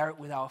and share it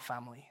with our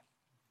family.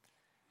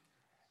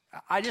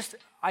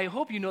 I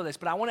hope you know this,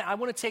 but I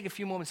want to take a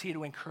few moments here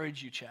to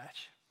encourage you,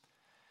 church,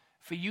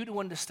 for you to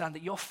understand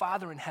that your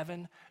Father in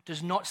heaven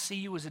does not see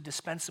you as a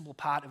dispensable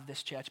part of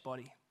this church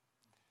body.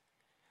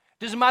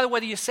 Doesn't matter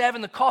whether you're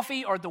serving the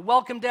coffee or at the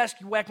welcome desk,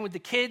 you're working with the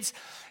kids.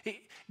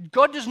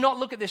 God does not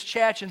look at this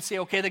church and say,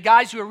 okay, the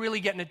guys who are really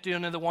getting it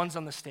done are the ones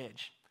on the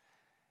stage.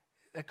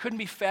 That couldn't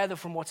be further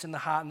from what's in the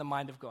heart and the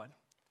mind of God.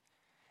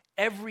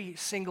 Every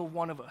single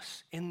one of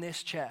us in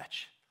this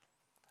church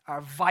are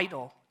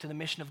vital to the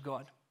mission of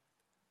God.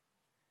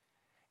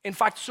 In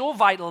fact, so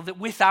vital that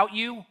without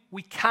you,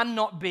 we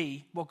cannot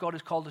be what God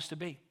has called us to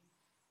be.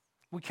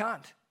 We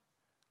can't.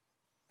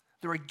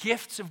 There are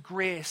gifts of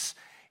grace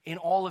in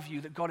all of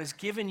you that God has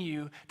given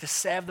you to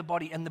serve the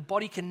body, and the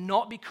body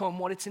cannot become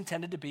what it's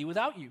intended to be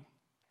without you.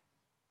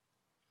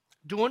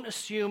 Don't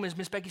assume, as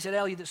Miss Becky said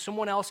earlier, that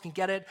someone else can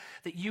get it,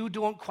 that you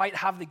don't quite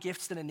have the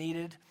gifts that are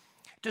needed.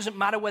 It doesn't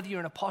matter whether you're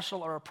an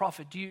apostle or a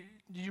prophet. Did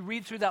you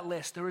read through that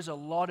list? There is a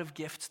lot of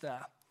gifts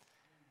there.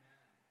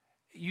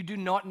 You do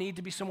not need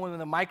to be someone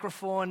with a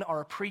microphone or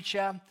a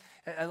preacher.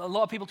 A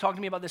lot of people talk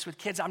to me about this with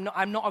kids.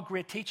 I'm not a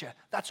great teacher.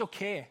 That's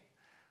okay.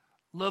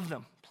 Love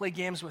them. Play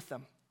games with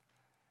them.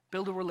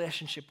 Build a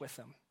relationship with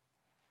them.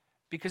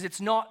 Because it's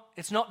not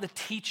the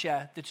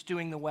teacher that's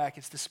doing the work.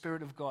 It's the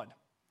Spirit of God.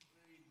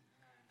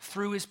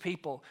 Through his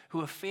people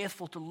who are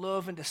faithful to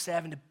love and to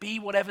serve and to be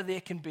whatever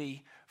they can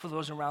be for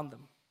those around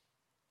them.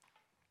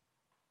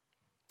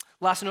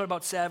 Last note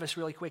about service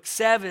really quick.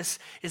 Service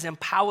is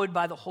empowered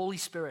by the Holy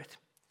Spirit.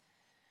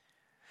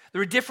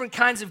 There are different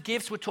kinds of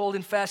gifts, we're told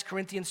in 1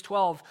 Corinthians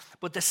 12,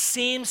 but the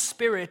same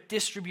Spirit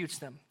distributes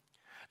them.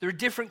 There are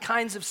different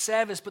kinds of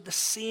service, but the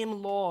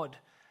same Lord.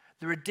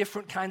 There are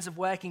different kinds of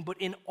working, but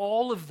in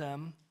all of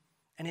them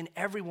and in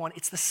everyone,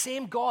 it's the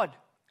same God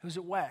who's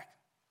at work.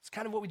 It's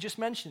kind of what we just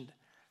mentioned.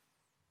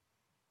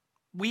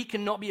 We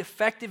cannot be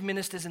effective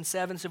ministers and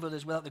servants of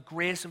others without the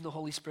grace of the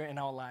Holy Spirit in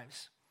our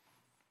lives.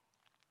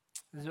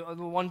 There's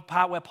one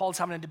part where Paul's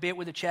having a debate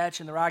with the church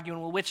and they're arguing,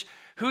 well,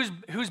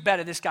 who's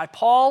better, this guy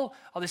Paul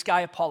or this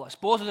guy Apollos?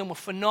 Both of them were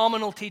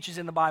phenomenal teachers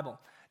in the Bible,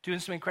 doing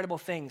some incredible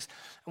things.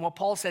 And what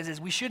Paul says is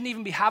we shouldn't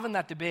even be having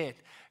that debate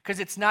because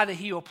it's neither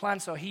he who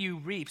plants or he who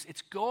reaps.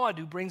 It's God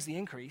who brings the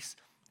increase.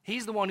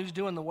 He's the one who's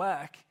doing the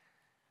work.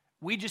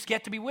 We just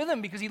get to be with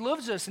him because he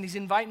loves us and he's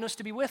inviting us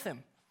to be with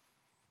him.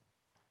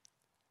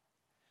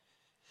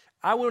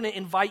 I want to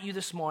invite you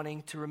this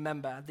morning to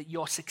remember that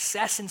your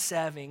success in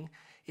serving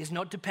is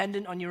not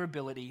dependent on your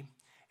ability,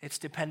 it's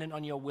dependent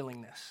on your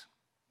willingness.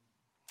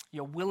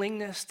 Your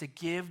willingness to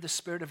give the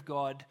Spirit of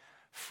God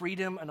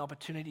freedom and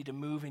opportunity to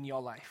move in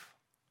your life.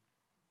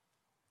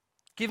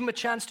 Give him a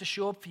chance to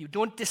show up for you.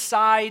 Don't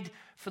decide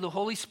for the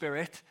Holy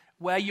Spirit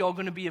where you're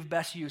going to be of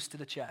best use to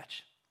the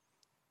church.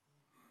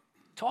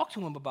 Talk to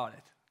him about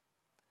it.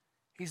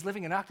 He's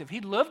living and active.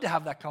 He'd love to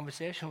have that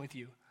conversation with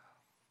you.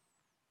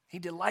 He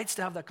delights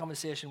to have that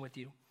conversation with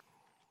you.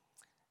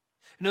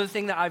 Another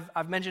thing that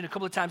I've mentioned a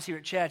couple of times here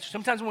at church,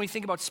 sometimes when we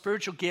think about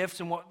spiritual gifts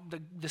and what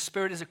the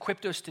Spirit has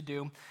equipped us to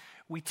do,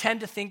 we tend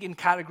to think in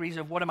categories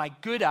of what am I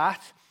good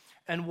at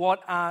and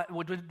what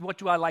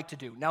do I like to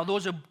do. Now,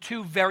 those are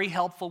two very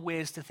helpful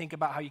ways to think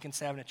about how you can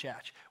serve in a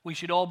church. We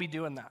should all be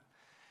doing that.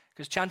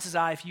 Because chances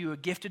are, if you are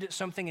gifted at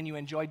something and you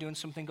enjoy doing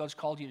something, God's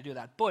called you to do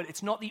that. But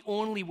it's not the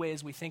only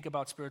ways we think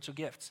about spiritual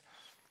gifts.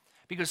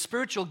 Because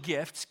spiritual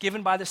gifts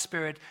given by the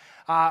Spirit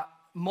are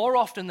more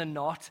often than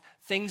not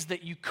things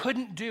that you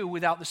couldn't do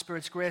without the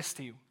Spirit's grace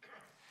to you.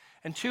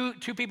 And two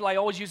people I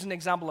always use an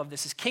example of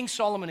this is King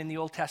Solomon in the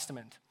Old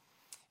Testament.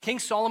 King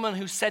Solomon,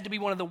 who's said to be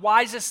one of the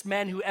wisest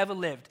men who ever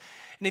lived.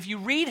 And if you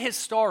read his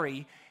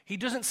story, he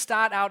doesn't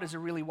start out as a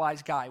really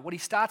wise guy. What he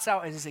starts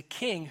out as is a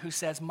king who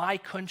says, my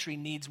country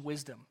needs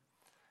wisdom.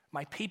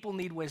 My people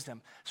need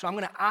wisdom. So I'm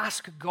going to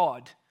ask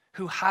God,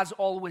 who has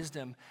all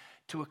wisdom,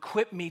 to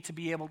equip me to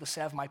be able to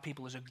serve my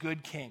people as a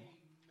good king.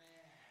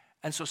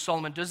 And so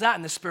Solomon does that,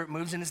 and the Spirit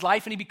moves in his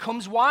life, and he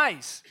becomes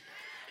wise.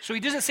 So he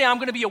doesn't say, I'm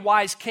going to be a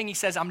wise king. He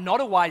says, I'm not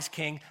a wise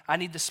king. I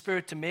need the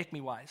Spirit to make me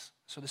wise.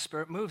 So the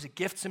Spirit moves. It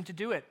gifts him to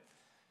do it.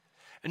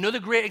 Another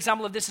great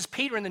example of this is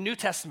Peter in the New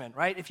Testament,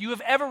 right? If you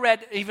have ever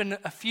read even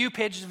a few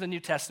pages of the New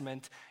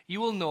Testament,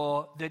 you will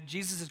know that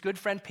Jesus' good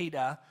friend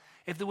Peter,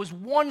 if there was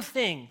one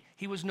thing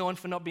he was known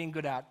for not being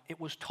good at, it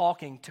was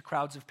talking to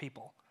crowds of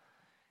people.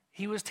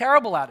 He was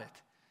terrible at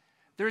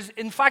it.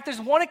 In fact,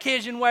 there's one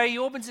occasion where he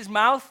opens his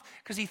mouth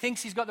because he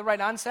thinks he's got the right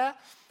answer,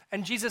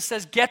 and Jesus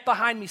says, "Get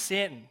behind me,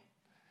 Satan."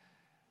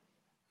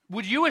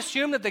 Would you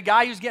assume that the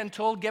guy who's getting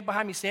told, "Get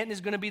behind me, Satan,"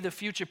 is going to be the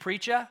future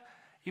preacher?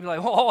 You'd be like,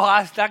 "Oh,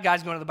 that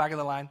guy's going to the back of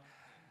the line."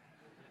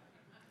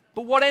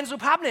 But what ends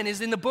up happening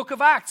is in the book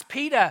of Acts,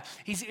 Peter,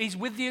 he's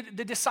with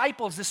the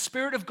disciples. The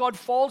Spirit of God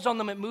falls on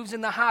them. It moves in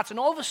their hearts. And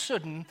all of a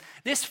sudden,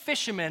 this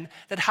fisherman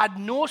that had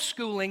no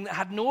schooling, that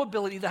had no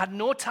ability, that had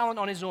no talent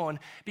on his own,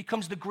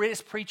 becomes the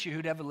greatest preacher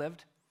who'd ever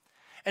lived.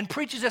 And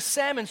preaches a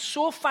sermon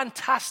so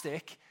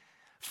fantastic,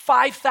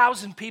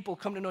 5,000 people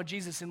come to know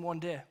Jesus in one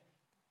day.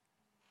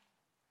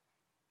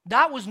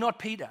 That was not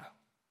Peter.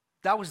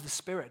 That was the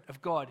Spirit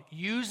of God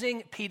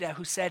using Peter,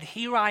 who said,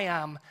 "Here I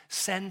am,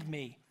 send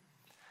me."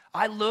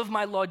 I love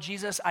my Lord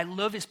Jesus. I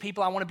love his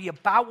people. I want to be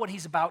about what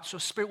he's about. So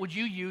Spirit, would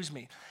you use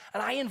me?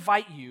 And I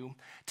invite you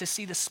to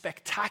see the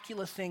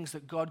spectacular things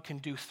that God can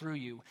do through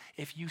you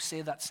if you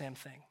say that same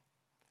thing.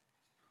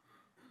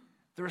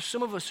 There are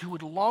some of us who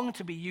would long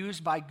to be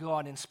used by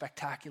God in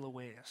spectacular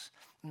ways.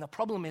 And the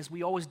problem is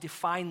we always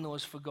define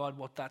those for God,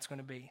 what that's going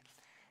to be.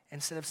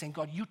 Instead of saying,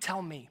 "God, you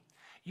tell me.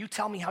 You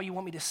tell me how you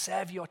want me to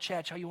serve your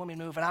church, how you want me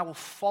to move, and I will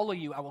follow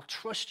you, I will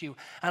trust you,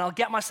 and I'll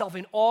get myself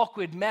in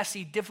awkward,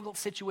 messy, difficult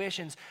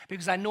situations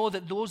because I know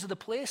that those are the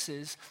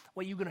places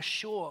where you're going to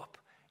show up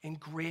in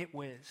great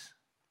ways."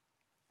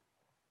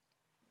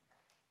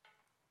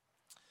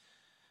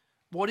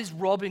 What is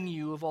robbing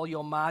you of all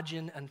your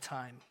margin and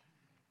time?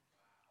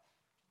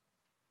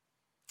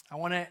 I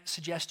want to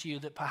suggest to you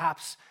that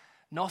perhaps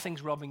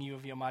nothing's robbing you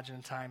of your margin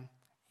and time.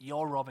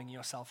 You're robbing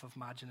yourself of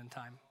margin and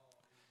time.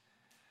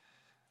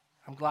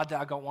 I'm glad that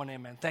I got one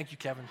amen. Thank you,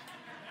 Kevin.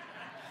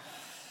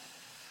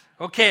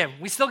 Okay,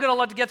 we still got a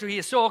lot to get through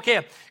here. So,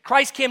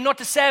 Christ came not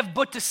to serve,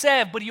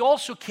 but he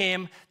also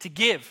came to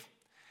give.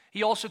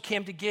 He also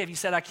came to give. He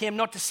said, "I came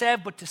not to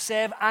serve, but to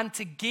serve and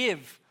to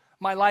give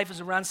my life as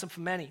a ransom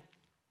for many."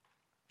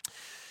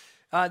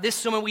 This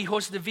summer, we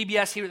hosted a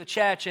VBS here at the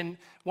church, and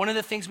one of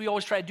the things we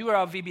always try to do at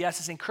our VBS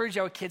is encourage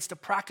our kids to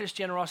practice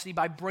generosity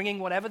by bringing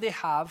whatever they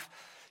have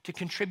to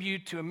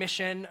contribute to a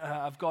mission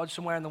of God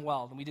somewhere in the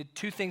world. And we did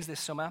two things this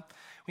summer.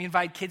 We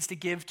invited kids to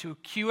give to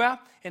Cure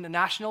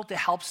International to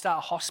help start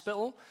a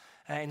hospital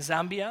in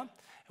Zambia.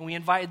 And we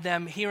invited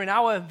them here in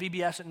our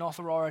VBS at North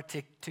Aurora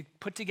to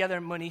put together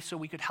money so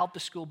we could help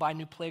the school buy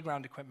new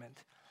playground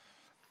equipment.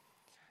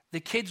 The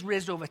kids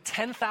raised over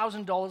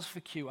 $10,000 for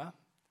Cure.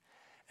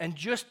 And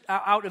just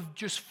out of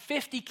just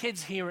 50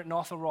 kids here at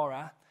North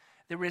Aurora,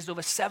 they raised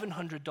over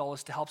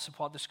 $700 to help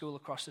support the school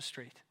across the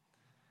street.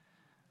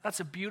 That's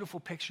a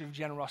beautiful picture of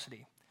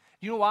generosity.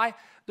 You know why?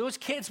 Those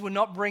kids were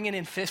not bringing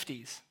in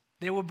 50s.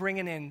 They were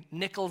bringing in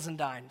nickels and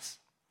dimes.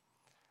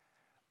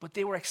 But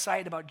they were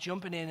excited about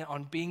jumping in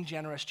on being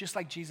generous, just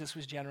like Jesus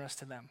was generous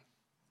to them.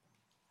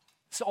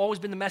 It's always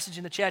been the message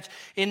in the church.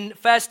 In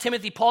 1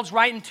 Timothy, Paul's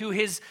writing to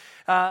his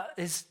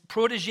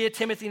protege,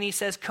 Timothy, and he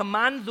says,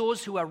 "Command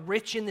those who are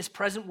rich in this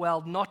present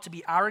world not to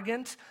be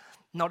arrogant,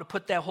 not to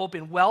put their hope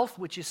in wealth,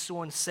 which is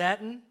so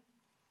uncertain,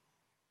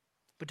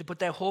 but to put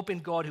their hope in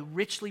God, who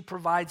richly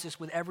provides us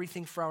with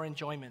everything for our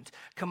enjoyment.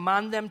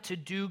 Command them to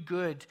do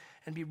good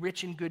and be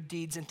rich in good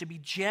deeds, and to be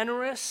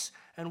generous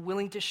and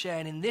willing to share.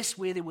 And in this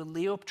way they will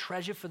lay up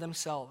treasure for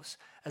themselves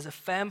as a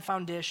firm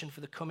foundation for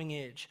the coming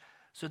age,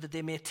 so that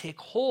they may take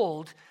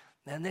hold,"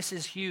 and this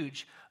is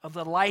huge, "of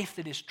the life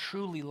that is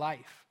truly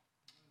life."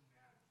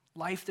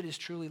 Life that is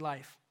truly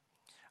life.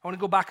 I want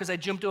to go back because I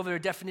jumped over a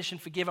definition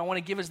for give. I want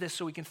to give us this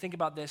so we can think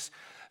about this.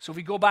 So if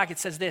we go back, it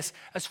says this: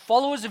 as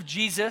followers of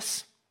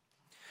Jesus,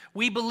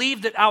 we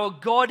believe that our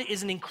God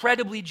is an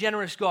incredibly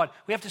generous God.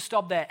 We have to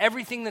stop there.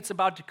 Everything that's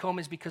about to come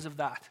is because of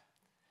that.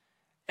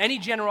 Any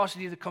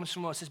generosity that comes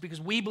from us is because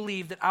we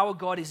believe that our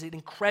God is an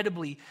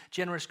incredibly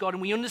generous God.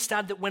 And we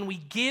understand that when we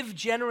give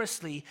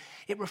generously,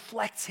 it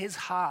reflects his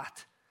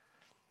heart.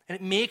 And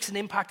it makes an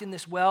impact in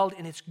this world,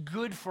 and it's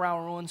good for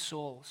our own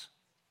souls.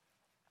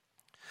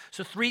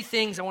 So 3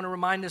 things I want to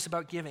remind us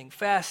about giving.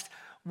 First,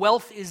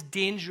 wealth is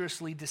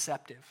dangerously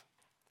deceptive.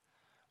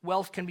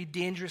 Wealth can be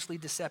dangerously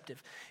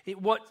deceptive.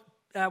 What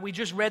we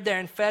just read there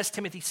in 1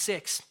 Timothy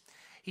 6,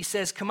 he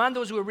says, "Command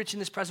those who are rich in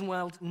this present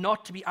world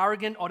not to be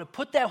arrogant or to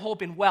put their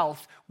hope in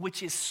wealth,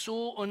 which is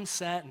so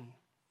uncertain."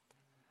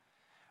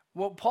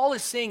 What Paul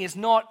is saying is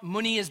not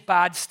money is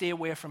bad, stay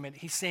away from it.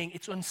 He's saying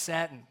it's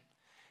uncertain.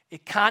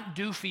 It can't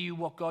do for you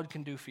what God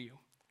can do for you.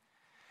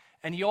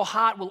 And your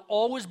heart will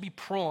always be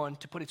prone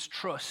to put its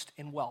trust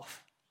in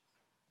wealth.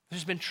 This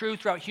has been true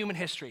throughout human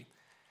history.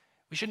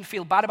 We shouldn't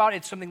feel bad about it.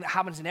 It's something that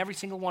happens in every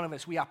single one of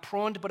us. We are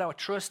prone to put our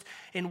trust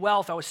in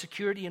wealth, our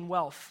security in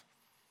wealth.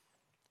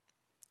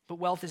 But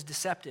wealth is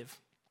deceptive.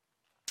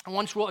 I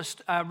once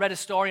read a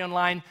story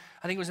online,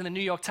 I think it was in the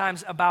New York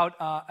Times, about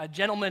a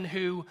gentleman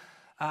who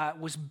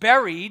was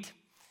buried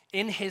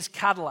in his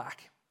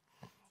Cadillac.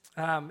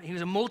 He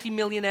was a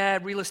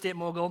multimillionaire real estate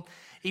mogul.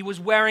 He was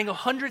wearing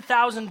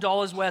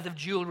 $100,000 worth of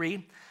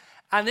jewelry.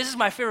 And this is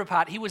my favorite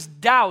part. He was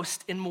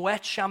doused in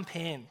Moet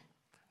champagne.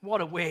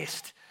 What a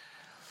waste.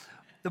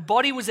 The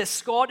body was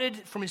escorted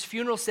from his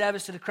funeral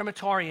service to the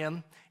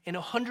crematorium in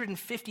a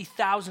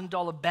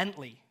 $150,000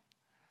 Bentley.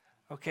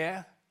 Okay?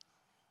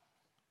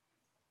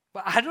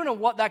 But I don't know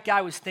what that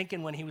guy was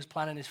thinking when he was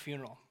planning his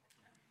funeral.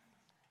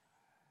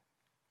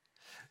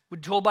 We're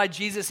told by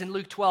Jesus in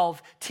Luke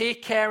 12,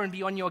 take care and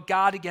be on your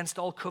guard against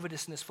all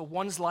covetousness, for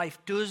one's life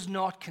does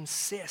not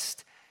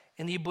consist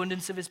in the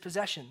abundance of his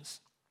possessions.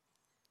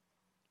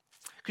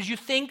 Because you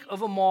think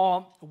of a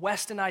more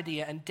Western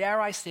idea, and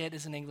dare I say it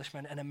as an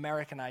Englishman, an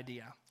American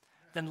idea,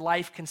 than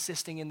life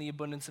consisting in the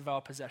abundance of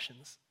our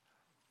possessions.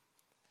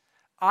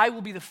 I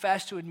will be the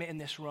first to admit in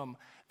this room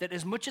that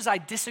as much as I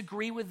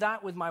disagree with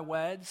that with my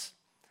words,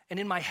 and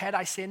in my head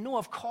I say, no,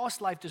 of course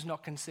life does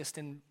not consist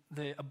in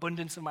the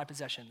abundance of my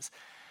possessions,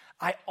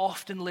 I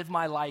often live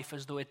my life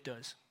as though it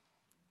does.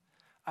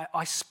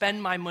 I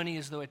spend my money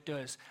as though it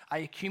does. I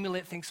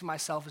accumulate things for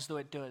myself as though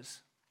it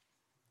does.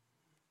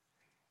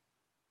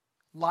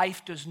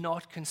 Life does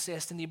not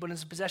consist in the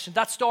abundance of possessions.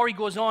 That story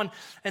goes on,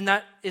 and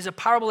that is a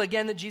parable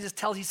again that Jesus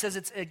tells. He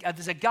says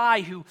there's a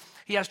guy who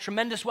he has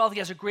tremendous wealth, he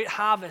has a great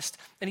harvest,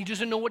 and he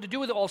doesn't know what to do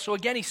with it all. So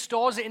again, he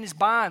stores it in his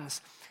barns,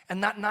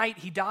 and that night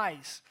he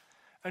dies.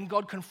 And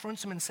God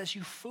confronts him and says,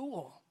 you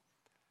fool.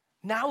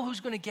 Now who's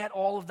going to get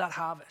all of that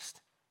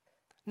harvest?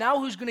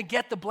 Now who's going to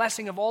get the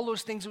blessing of all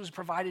those things that was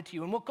provided to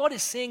you? And what God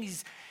is saying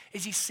is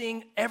he's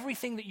saying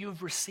everything that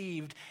you've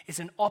received is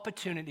an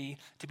opportunity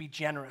to be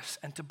generous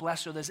and to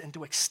bless others and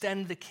to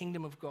extend the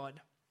kingdom of God.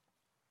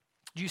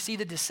 Do you see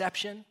the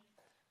deception?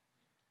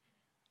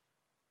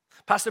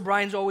 Pastor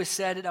Brian's always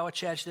said at our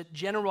church that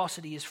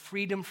generosity is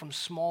freedom from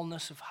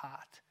smallness of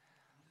heart.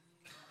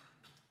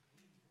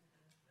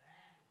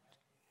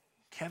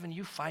 Kevin,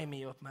 you fire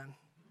me up, man.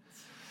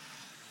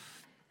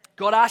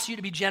 God asks you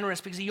to be generous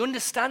because he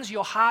understands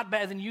your heart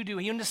better than you do.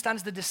 He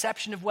understands the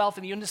deception of wealth,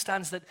 and he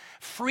understands that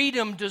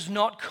freedom does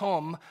not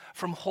come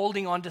from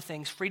holding on to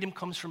things. Freedom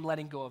comes from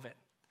letting go of it.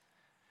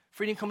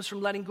 Freedom comes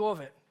from letting go of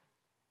it.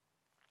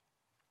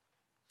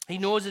 He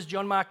knows, as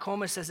John Mark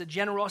Comer says, that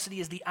generosity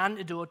is the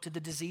antidote to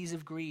the disease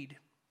of greed.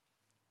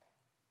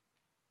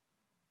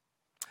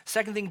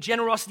 Second thing,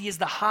 generosity is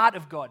the heart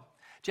of God.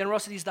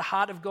 Generosity is the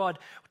heart of God.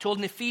 We're told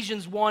in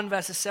Ephesians 1,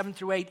 verses 7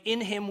 through 8,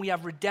 in him we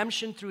have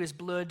redemption through his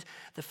blood,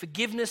 the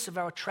forgiveness of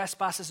our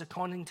trespasses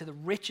according to the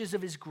riches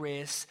of his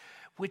grace,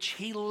 which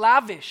he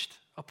lavished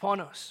upon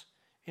us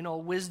in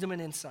all wisdom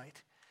and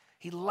insight.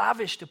 He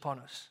lavished upon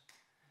us.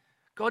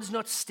 God's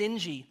not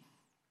stingy.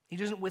 He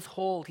doesn't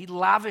withhold. He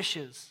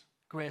lavishes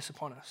grace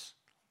upon us.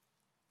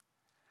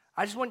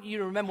 I just want you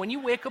to remember, when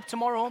you wake up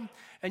tomorrow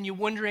and you're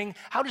wondering,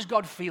 how does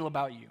God feel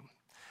about you?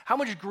 How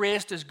much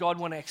grace does God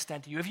want to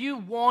extend to you? Have you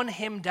worn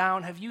him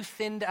down? Have you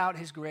thinned out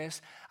his grace?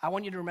 I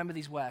want you to remember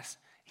these words.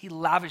 He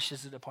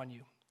lavishes it upon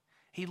you.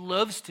 He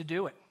loves to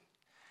do it.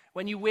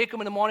 When you wake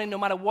up in the morning, no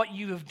matter what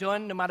you have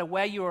done, no matter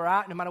where you are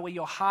at, no matter where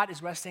your heart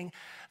is resting,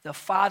 the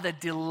Father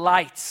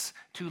delights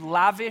to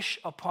lavish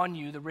upon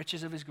you the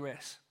riches of his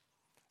grace.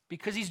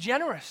 Because he's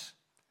generous.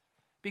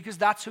 Because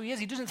that's who he is.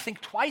 He doesn't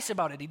think twice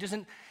about it.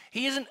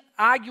 He isn't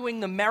arguing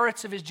the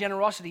merits of his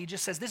generosity. He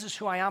just says, this is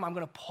who I am. I'm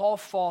going to pour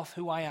forth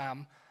who I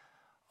am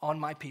on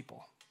my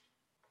people.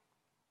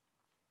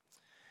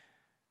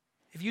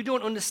 If you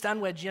don't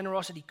understand where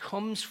generosity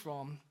comes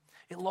from,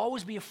 it'll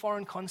always be a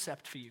foreign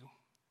concept for you.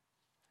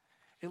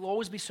 It'll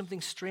always be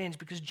something strange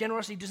because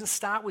generosity doesn't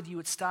start with you,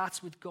 it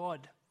starts with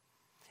God.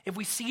 If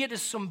we see it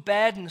as some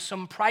burden,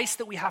 some price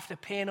that we have to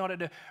pay in order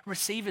to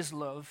receive his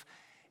love,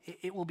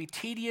 it will be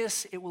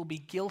tedious, it will be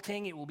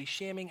guilting, it will be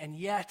shaming, and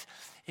yet,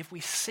 if we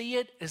see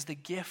it as the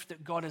gift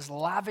that God has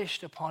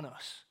lavished upon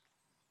us,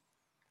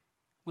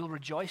 we'll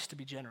rejoice to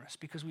be generous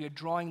because we are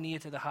drawing near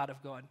to the heart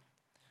of God.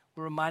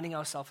 We're reminding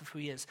ourselves of who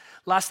he is.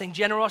 Last thing,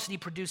 generosity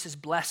produces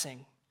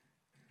blessing.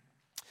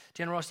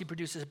 Generosity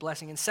produces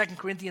blessing. In 2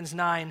 Corinthians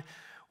 9,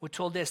 we're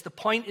told this. The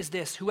point is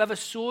this: whoever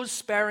sows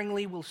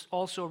sparingly will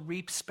also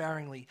reap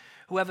sparingly.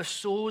 Whoever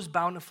sows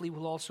bountifully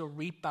will also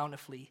reap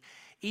bountifully.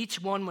 Each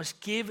one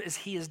must give as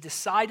he has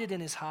decided in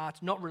his heart,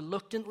 not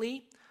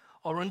reluctantly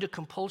or under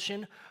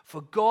compulsion, for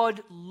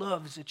God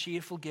loves a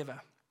cheerful giver.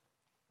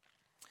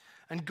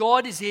 And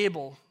God is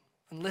able,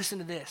 and listen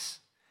to this,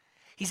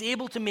 he's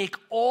able to make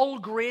all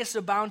grace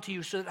abound to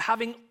you, so that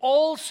having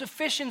all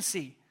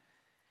sufficiency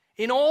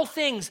in all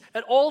things,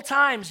 at all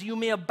times, you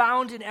may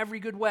abound in every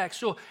good work.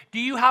 So, do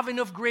you have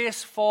enough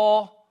grace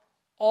for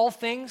all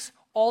things,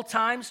 all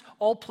times,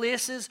 all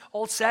places,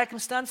 all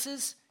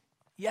circumstances?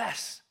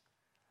 Yes.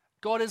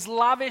 God has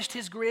lavished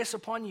his grace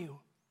upon you.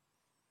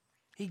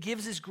 He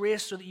gives his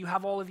grace so that you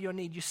have all of your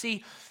need. You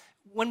see,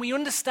 when we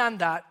understand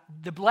that,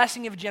 the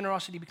blessing of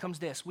generosity becomes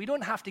this. We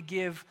don't have to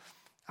give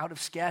out of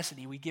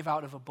scarcity. We give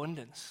out of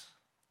abundance.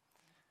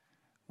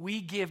 We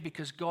give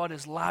because God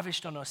has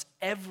lavished on us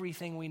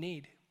everything we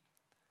need.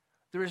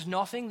 There is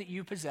nothing that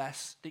you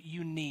possess that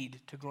you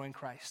need to grow in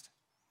Christ.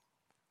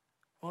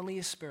 Only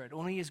His Spirit,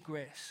 only His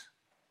grace.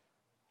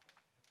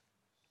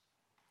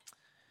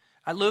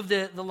 I love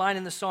the line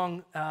in the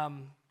song,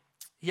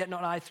 yet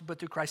not I, but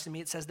through Christ in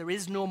me. It says, there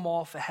is no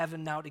more for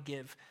heaven now to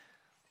give.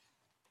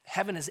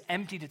 Heaven has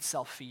emptied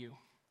itself for you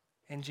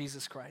in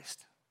Jesus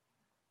Christ.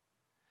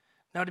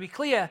 Now, to be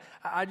clear,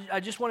 I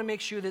just want to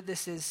make sure that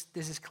this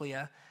is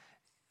clear.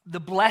 The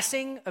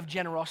blessing of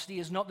generosity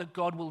is not that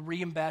God will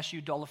reimburse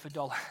you dollar for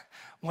dollar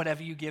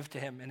whatever you give to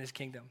Him in His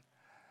kingdom.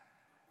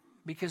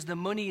 Because the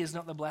money is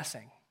not the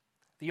blessing.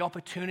 The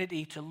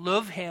opportunity to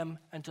love Him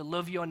and to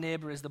love your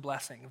neighbor is the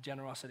blessing of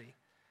generosity.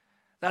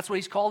 That's what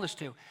He's called us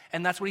to.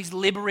 And that's what He's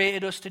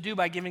liberated us to do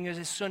by giving us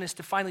His Son, is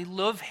to finally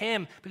love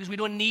Him because we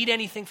don't need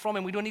anything from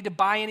Him. We don't need to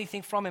buy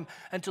anything from Him.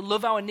 And to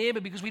love our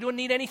neighbor because we don't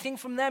need anything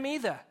from them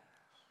either.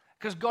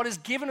 Because God has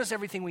given us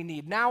everything we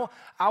need. Now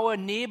our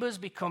neighbors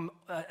become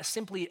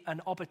simply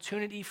an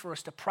opportunity for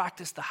us to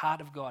practice the heart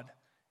of God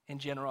in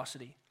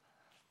generosity.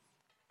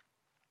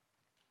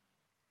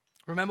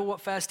 Remember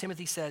what 1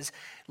 Timothy says,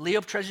 lay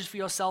up treasures for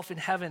yourself in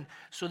heaven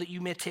so that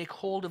you may take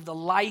hold of the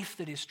life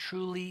that is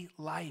truly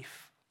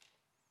life.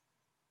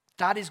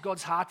 That is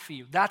God's heart for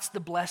you. That's the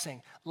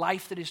blessing,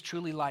 life that is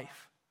truly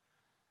life.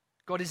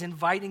 God is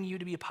inviting you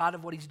to be a part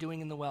of what He's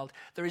doing in the world.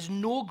 There is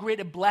no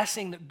greater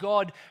blessing that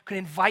God can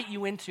invite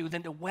you into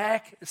than to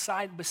work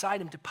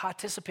beside Him, to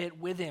participate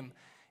with Him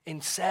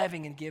in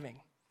serving and giving.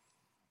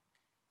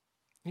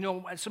 You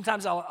know,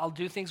 sometimes I'll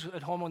do things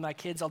at home with my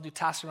kids. I'll do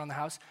tasks around the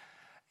house.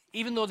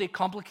 Even though they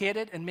complicate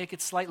it and make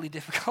it slightly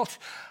difficult,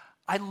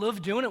 I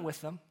love doing it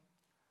with them.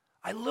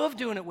 I love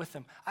doing it with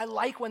them. I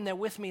like when they're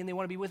with me and they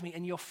want to be with me.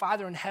 And your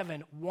Father in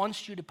heaven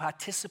wants you to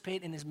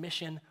participate in His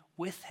mission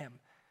with Him.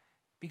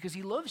 Because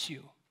He loves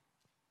you.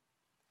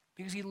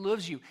 Because He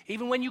loves you.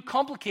 Even when you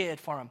complicate it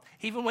for Him.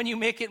 Even when you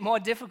make it more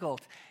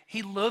difficult.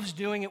 He loves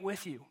doing it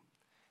with you.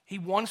 He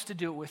wants to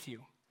do it with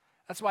you.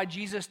 That's why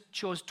Jesus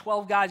chose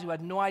 12 guys who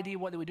had no idea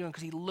what they were doing.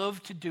 Because He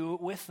loved to do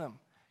it with them.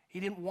 He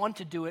didn't want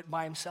to do it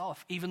by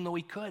Himself. Even though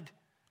He could.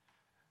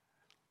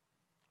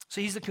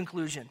 So here's the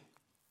conclusion.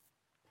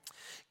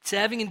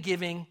 Serving and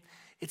giving,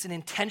 it's an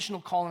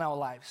intentional call in our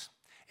lives.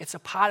 It's a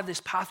part of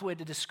this pathway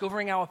to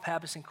discovering our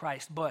purpose in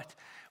Christ. But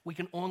we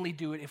can only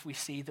do it if we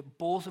see that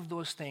both of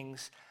those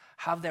things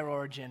have their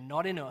origin,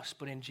 not in us,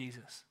 but in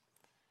Jesus.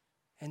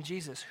 In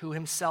Jesus, who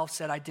Himself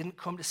said, I didn't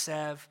come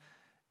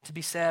to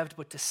be served,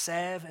 but to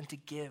serve and to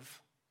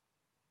give.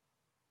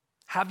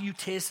 Have you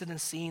tasted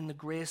and seen the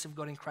grace of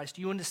God in Christ?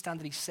 Do you understand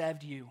that He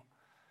served you?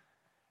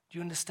 Do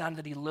you understand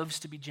that He loves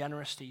to be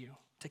generous to you,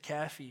 to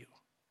care for you?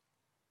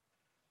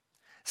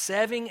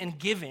 Serving and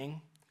giving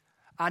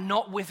are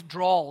not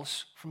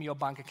withdrawals from your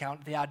bank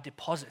account, they are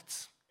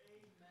deposits.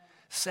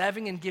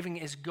 Serving and giving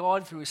is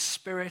God through His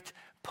Spirit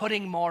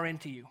putting more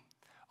into you.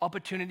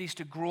 Opportunities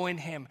to grow in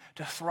Him,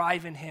 to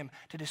thrive in Him,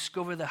 to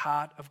discover the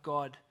heart of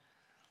God.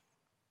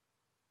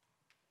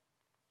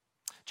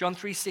 John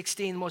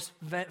 3:16, most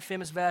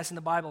famous verse in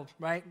the Bible,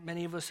 right?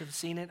 Many of us have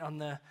seen it on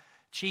the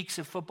cheeks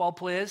of football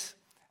players.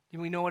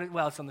 We know what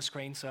well, it's on the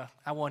screen, so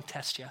I won't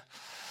test you.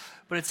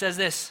 But it says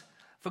this,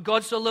 for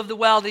God so loved the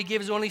world that He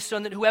gave His only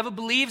Son, that whoever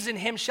believes in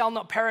Him shall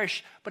not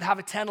perish, but have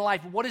eternal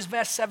life. What does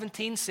verse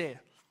 17 say?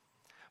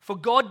 For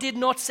God did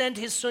not send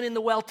His Son in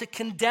the world to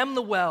condemn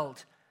the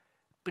world,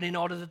 but in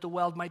order that the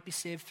world might be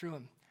saved through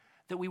Him,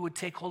 that we would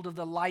take hold of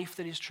the life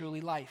that is truly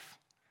life.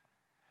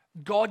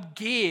 God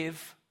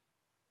gave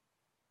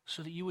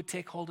so that you would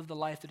take hold of the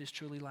life that is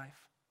truly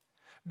life.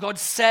 God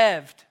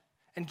served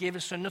and gave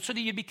His Son, not so that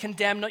you'd be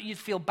condemned, not you'd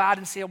feel bad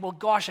and say, well,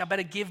 gosh, I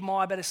better give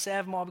more, I better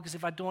serve more, because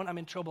if I don't, I'm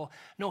in trouble.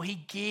 No, He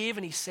gave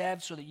and He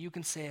served so that you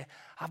can say,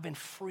 I've been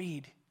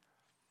freed.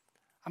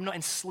 I'm not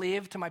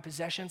enslaved to my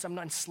possessions. I'm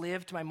not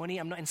enslaved to my money.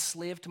 I'm not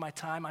enslaved to my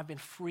time. I've been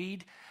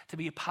freed to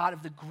be a part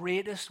of the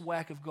greatest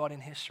work of God in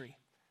history.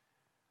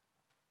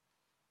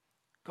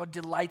 God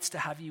delights to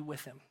have you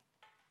with Him.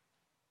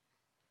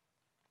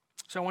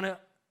 So I want to,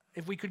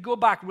 if we could go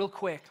back real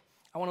quick,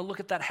 I want to look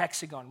at that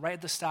hexagon right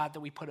at the start that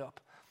we put up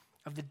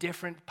of the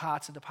different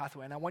parts of the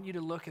pathway. And I want you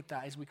to look at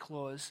that as we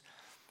close.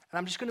 And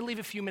I'm just going to leave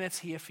a few minutes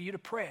here for you to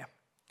pray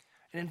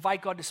and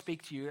invite God to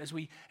speak to you as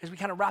we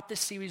kind of wrap this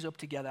series up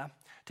together,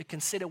 to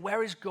consider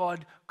where is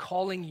God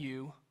calling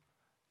you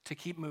to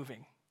keep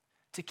moving,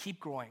 to keep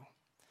growing.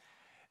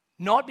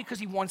 Not because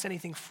He wants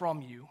anything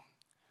from you,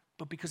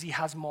 but because He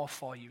has more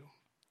for you.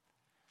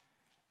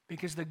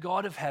 Because the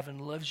God of heaven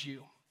loves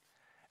you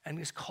and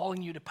is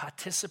calling you to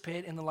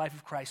participate in the life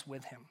of Christ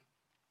with Him.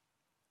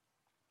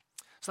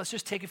 So let's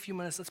just take a few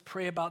minutes. Let's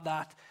pray about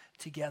that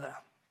together.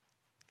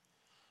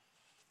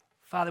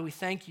 Father, we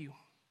thank you.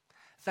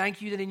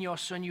 Thank you that in your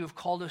Son you have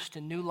called us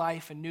to new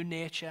life and new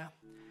nature,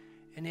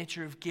 a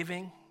nature of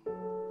giving,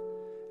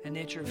 a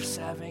nature of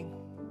serving.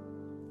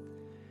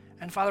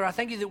 And Father, I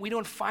thank you that we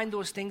don't find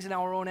those things in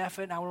our own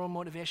effort and our own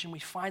motivation. We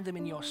find them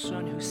in your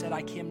Son who said,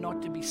 I came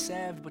not to be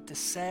served, but to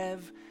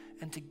serve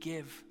and to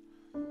give.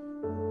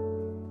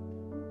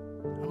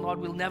 And Lord, God,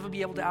 we'll never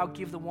be able to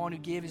outgive the one who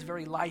gave his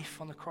very life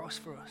on the cross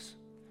for us.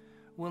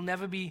 We'll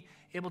never be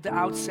able to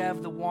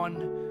outserve the one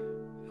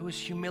who was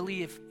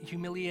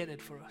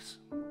humiliated for us.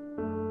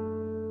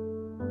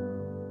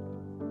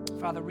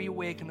 Father,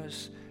 reawaken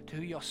us to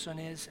who your Son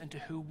is and to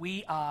who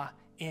we are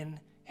in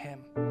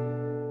him.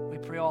 We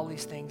pray all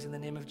these things in the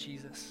name of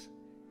Jesus.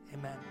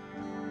 Amen.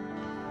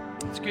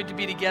 It's good to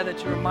be together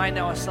to remind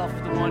ourselves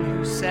of the one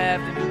who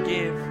served and who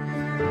gave.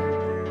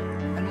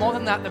 And more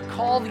than that, the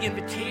call, the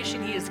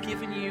invitation he has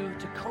given you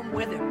to come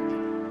with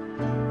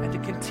him and to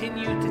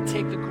continue to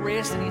take the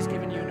grace that he's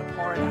given you and to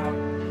pour it out.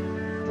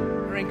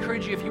 I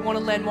encourage you, if you want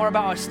to learn more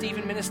about our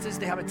Stephen ministers,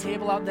 they have a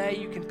table out there.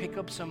 You can pick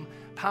up some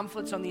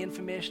pamphlets on the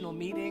informational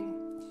meeting.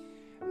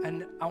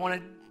 And I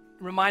want to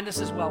remind us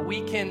as well,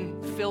 we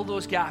can fill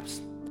those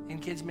gaps in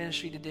kids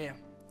ministry today.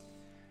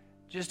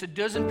 Just a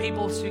dozen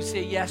people who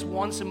say yes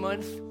once a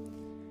month,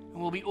 and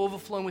we'll be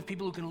overflowing with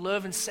people who can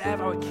love and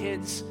serve our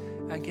kids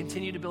and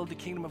continue to build the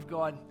kingdom of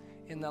God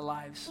in their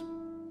lives.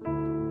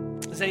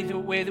 If there's any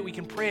way that we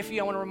can pray for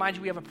you, I want to remind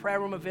you we have a prayer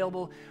room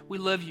available. We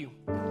love you.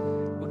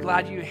 We're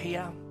glad you're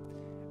here.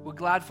 We're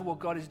glad for what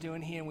God is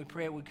doing here, and we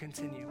pray it would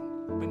continue.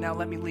 But now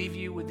let me leave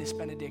you with this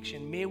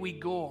benediction. May we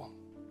go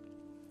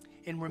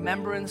in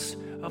remembrance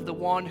of the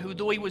one who,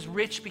 though he was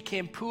rich,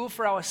 became poor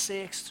for our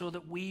sakes so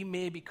that we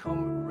may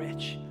become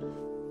rich.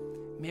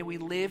 May we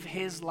live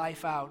his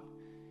life out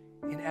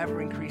in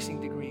ever-increasing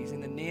degrees.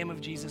 In the name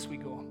of Jesus we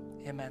go.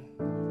 Amen.